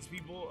know about these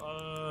people?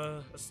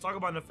 Let's talk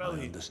about I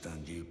Nefeli.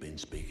 understand you've been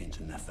speaking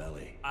to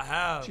Nefeli. I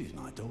have. She's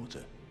my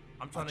daughter.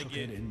 I'm trying to took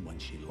get her in when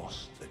she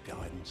lost the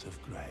guidance of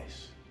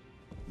grace.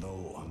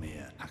 Though a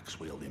mere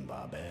axe-wielding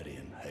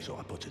barbarian, so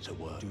I put her to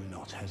work. Do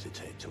not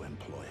hesitate to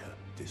employ her.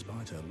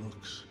 Despite her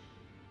looks,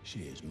 she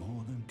is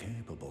more than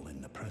capable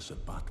in the press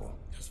of battle.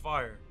 That's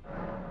fire.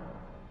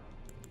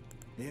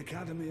 The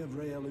Academy of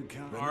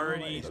Realucan.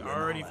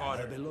 Already fought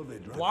her.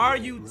 Beloved, Why are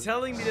you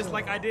telling me this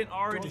like I didn't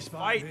already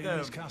fight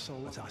them?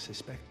 Castle, I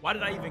suspect. Why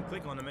did I even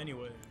click on them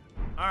anyway?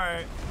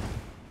 Alright.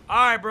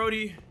 Alright,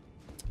 Brody.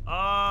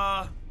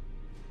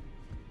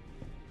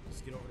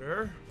 Let's get over to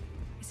her.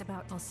 It's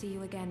about I'll see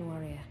you again,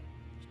 warrior.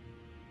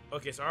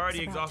 Okay, so I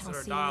already It's about exhausted I'll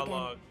our see you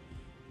dialogue.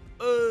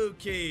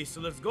 Okay,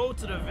 so let's go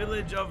to the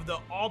village of the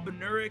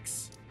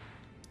Aulberniacs.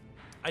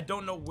 I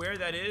don't know where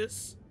that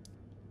is.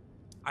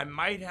 I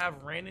might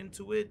have ran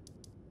into it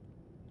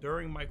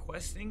during my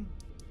questing.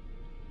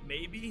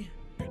 Maybe.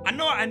 I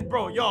know, and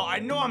bro, y'all, I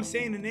know I'm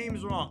saying the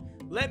names wrong.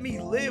 Let me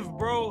live,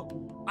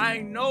 bro. I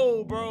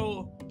know,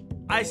 bro.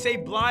 I say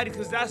BLYTHE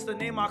because that's the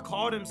name I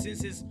called him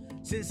since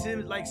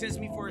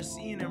me first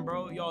seeing him,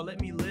 bro. Y'all, let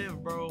me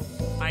live, bro.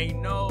 I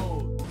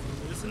know.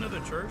 Is this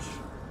another church?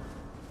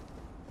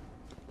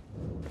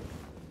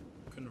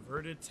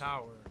 Converted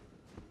tower.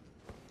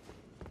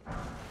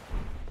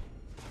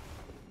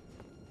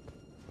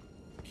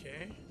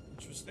 Okay,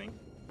 interesting.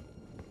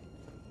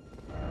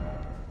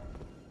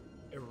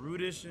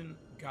 Erudition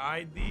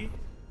guide thee.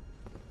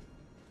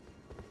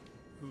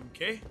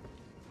 Okay.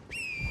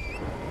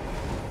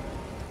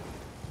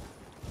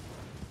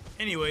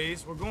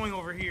 Anyways, we're going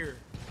over here.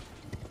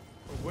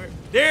 Where?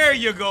 There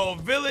you go.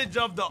 Village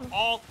of the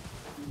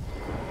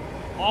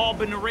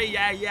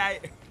Aulberniacs. Yeah.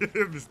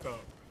 Messed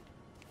up.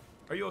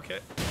 Are you okay?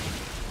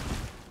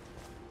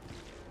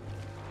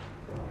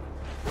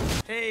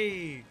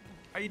 Hey,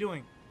 how you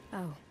doing?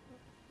 Oh,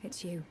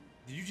 it's you.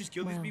 Did you just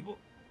kill these people?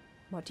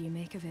 What do you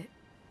make of it?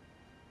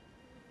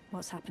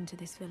 What's happened to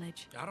this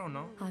village? I don't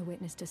know. I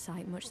witnessed a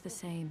sight much the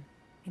same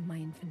in my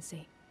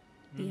infancy.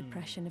 The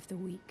oppression of the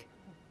weak.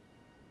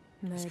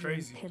 Murder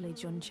and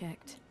pillage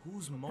unchecked.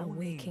 Who's A moaning?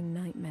 waking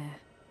nightmare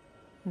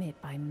made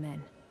by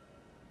men.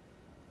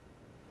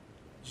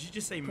 Did you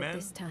just say But men?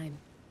 this time,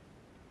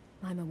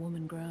 I'm a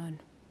woman grown.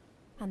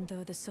 And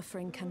though the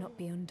suffering cannot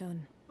be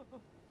undone,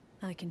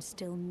 I can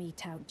still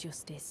mete out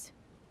justice.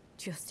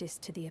 Justice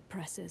to the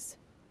oppressors.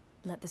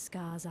 Let the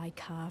scars I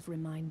carve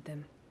remind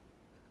them.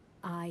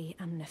 I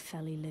am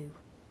Nefeli,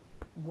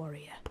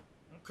 warrior.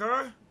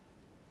 Okay.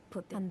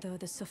 And though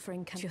the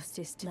suffering can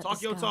justice to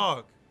Talk your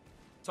talk.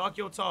 Talk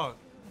your talk.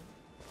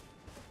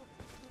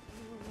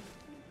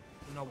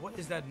 Now what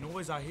is that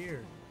noise I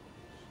hear?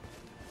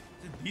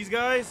 Is it these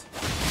guys?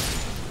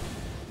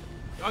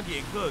 Y'all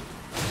getting cooked.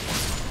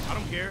 I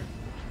don't care.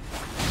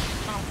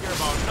 I don't care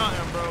about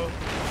nothing, bro.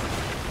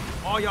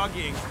 All y'all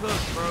getting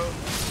cooked, bro.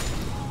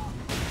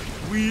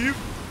 Weave.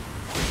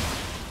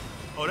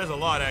 Oh, there's a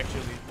lot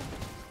actually.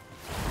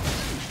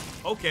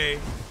 Okay.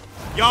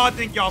 Y'all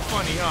think y'all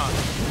funny,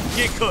 huh?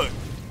 Get cooked.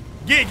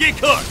 Get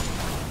cooked.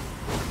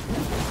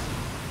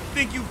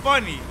 Think you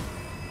funny.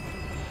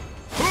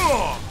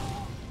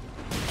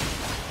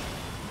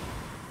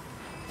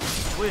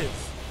 Wiz,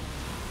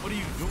 what are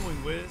you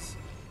doing, Wiz?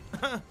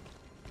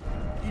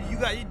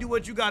 you do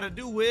what you gotta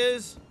do,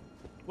 Wiz.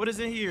 What is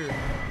in here?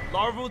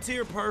 Larval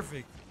tier,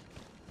 perfect.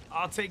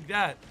 I'll take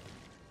that.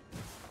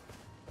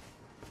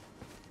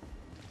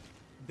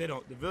 They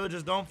don't. The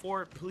villagers don't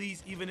for it.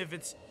 Please, even if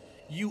it's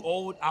you,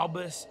 old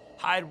Albus,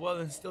 hide well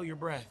and still your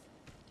breath.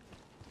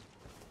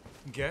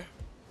 Okay.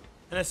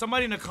 And then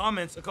somebody in the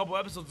comments a couple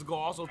episodes ago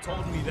also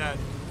told me that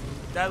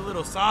that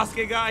little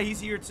Sasuke guy, he's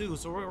here too.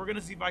 So we're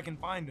gonna see if I can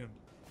find him.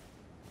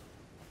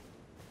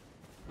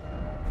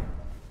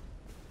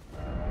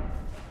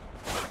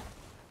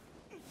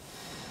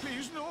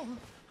 Please, no.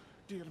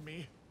 Dear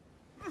me.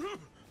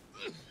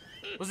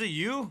 Was it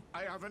you?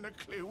 I haven't a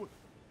clue.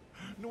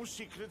 No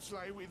secrets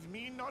lie with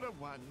me, not a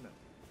one.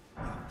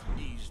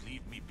 Please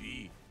leave me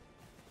be.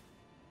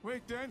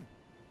 Wait then.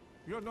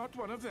 You're not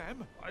one of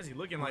them. Why is he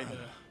looking like that?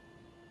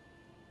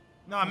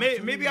 Nah,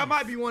 maybe I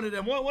might be one of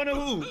them. One of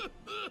who?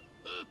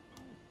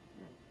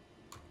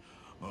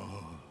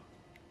 Oh,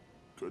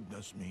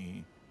 goodness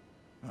me.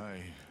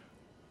 I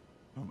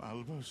am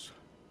Albus,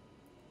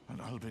 an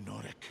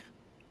Albinoric,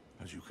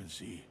 as you can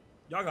see.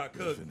 Y'all got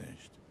cooked.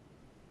 Finished.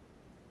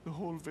 The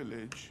whole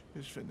village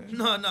is finished.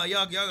 No,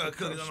 y'all got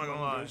cooked. I'm not gonna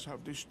lie. The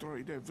have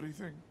destroyed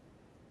everything.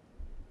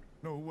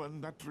 No one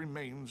that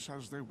remains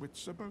has their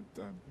wits about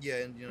them.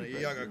 Yeah, and you know,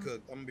 y'all got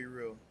cooked. I'm gonna be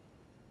real.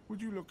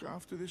 Would you look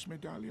after this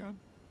medallion?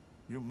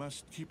 You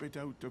must keep it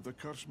out of the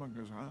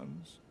cursemonger's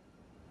hands.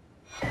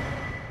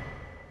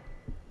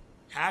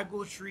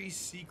 Haggletree's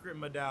secret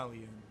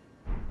medallion.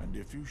 And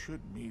if you should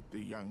meet the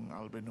young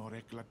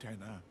Aulberniac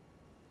Latena,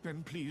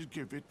 then please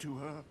give it to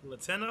her.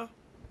 Latena?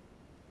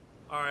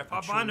 Alright, if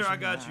I find her, I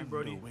got you,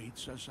 Brody.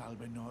 Awaits us,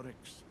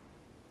 Aulberniacs.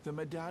 The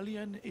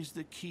medallion is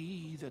the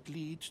key that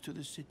leads to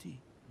the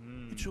city.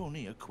 It's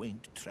only a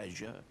quaint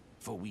treasure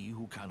for we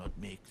who cannot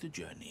make the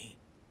journey.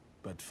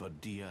 But for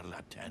dear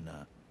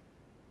Latena,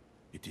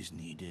 it is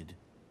needed.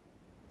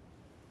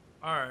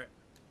 Alright.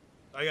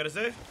 I gotta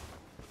say?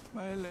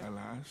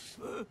 Alas.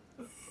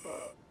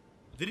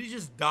 Did he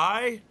just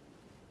die?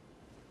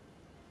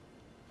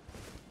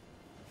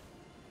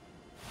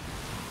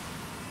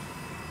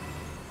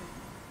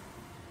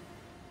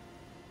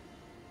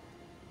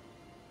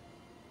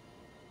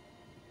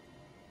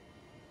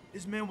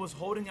 This man was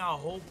holding out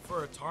hope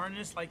for a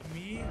tarnished like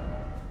me?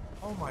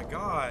 Oh my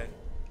god.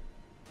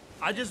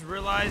 I just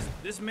realized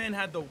this man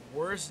had the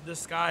worst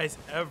disguise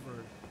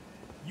ever.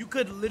 You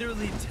could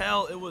literally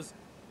tell it was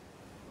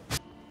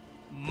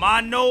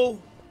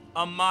mano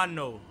a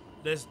mano.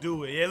 Let's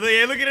do it. Yeah,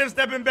 look at him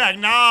stepping back.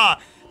 Nah,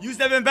 you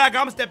stepping back,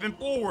 I'm stepping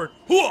forward.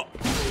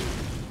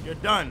 You're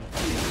done.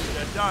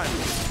 You're done.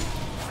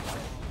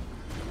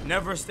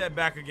 Never step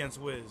back against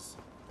Wiz.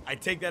 I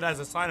take that as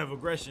a sign of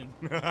aggression.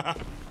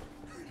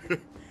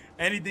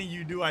 Anything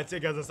you do, I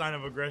take as a sign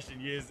of aggression.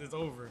 Yes, it's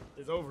over.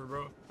 It's over,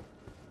 bro.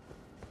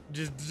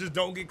 Just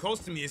don't get close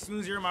to me. As soon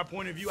as you're in my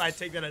point of view, I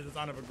take that as a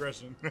sign of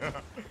aggression.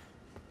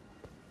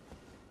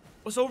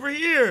 What's over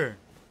here?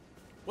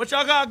 What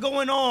y'all got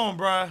going on,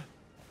 bruh?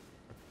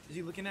 Is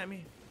he looking at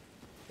me?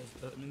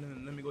 Let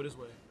me go this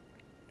way.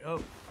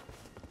 Yo,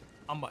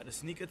 I'm about to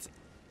sneak it.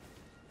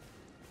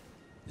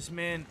 This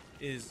man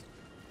is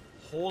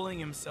holding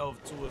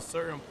himself to a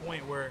certain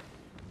point where,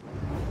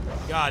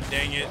 God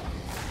dang it.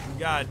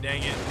 God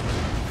dang it.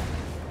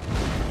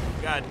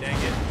 God dang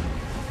it.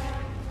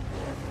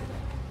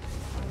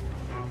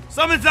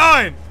 Summon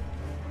time!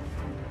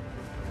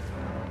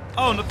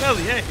 Oh,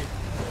 Nefeli, hey.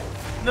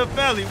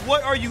 Nefeli,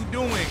 what are you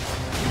doing?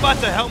 You about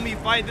to help me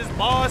fight this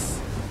boss?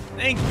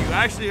 Thank you,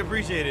 I actually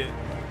appreciate it.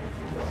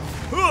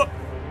 Huh.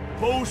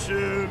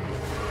 Potion.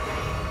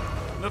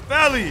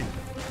 Nefeli,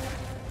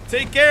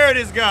 take care of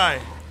this guy.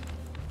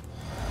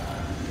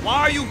 Why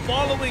are you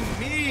following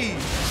me,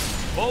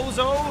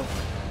 bozo?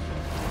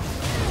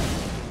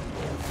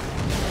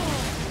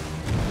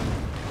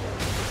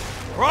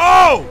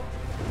 Bro!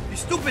 These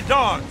stupid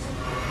dogs.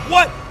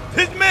 What?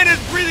 This man is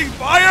breathing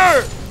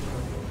fire!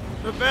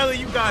 Nefeli,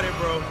 you got it,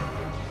 bro.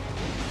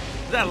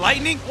 Is that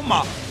lightning? Oh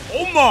my.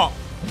 Oh my.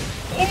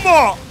 Oh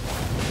my.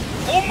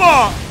 Oh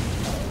my.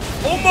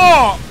 Oh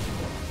my.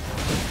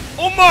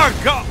 Oh my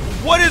god.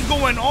 What is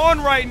going on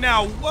right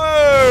now?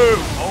 Whoa.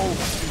 Oh.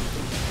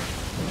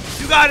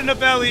 You got it,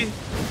 Nefeli.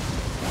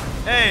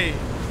 Hey.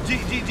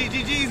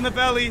 GG's,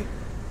 Nefeli.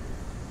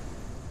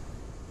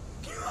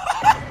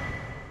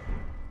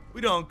 We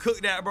done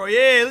cook that, bro.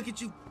 Yeah, look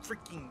at you,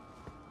 freaking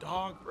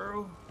dog,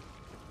 bro.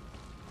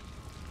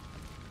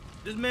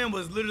 This man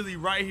was literally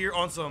right here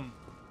on some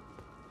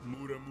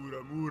Muda.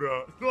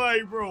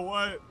 Like, bro,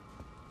 what?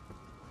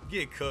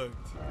 Get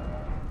cooked.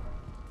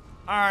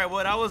 Alright,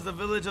 well, that was the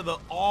village of the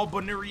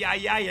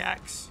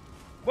Aulberniacs.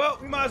 Well,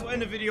 we might as well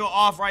end the video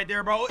off right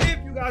there, bro.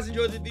 If you guys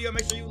enjoyed the video,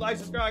 make sure you like,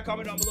 subscribe,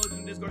 comment down below,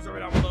 join the Discord server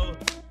down below.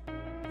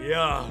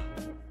 Yeah.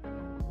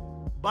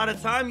 By the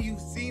time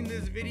you've seen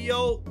this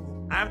video,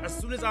 as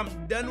soon as I'm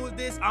done with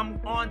this,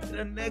 I'm on to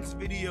the next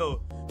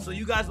video. So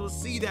you guys will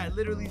see that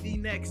literally the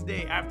next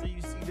day after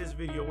you see this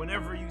video.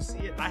 Whenever you see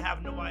it, I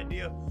have no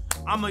idea.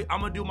 I'm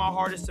gonna do my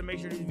hardest to make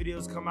sure these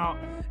videos come out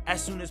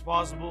as soon as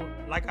possible.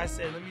 Like I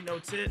said, let me know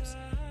tips.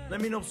 Let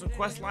me know some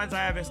quest lines I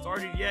haven't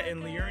started yet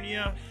in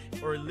Liurnia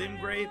or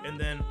Limgrave. And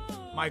then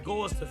my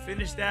goal is to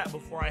finish that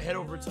before I head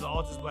over to the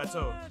Altus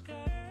Plateau.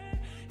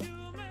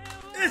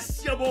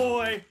 It's your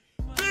boy,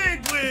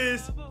 Big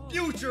Wiz,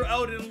 future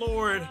Elden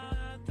Lord,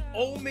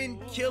 Omen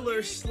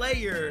Killer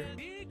Slayer,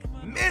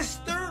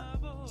 Mr.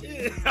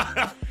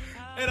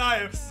 And I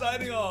am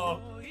signing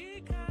off.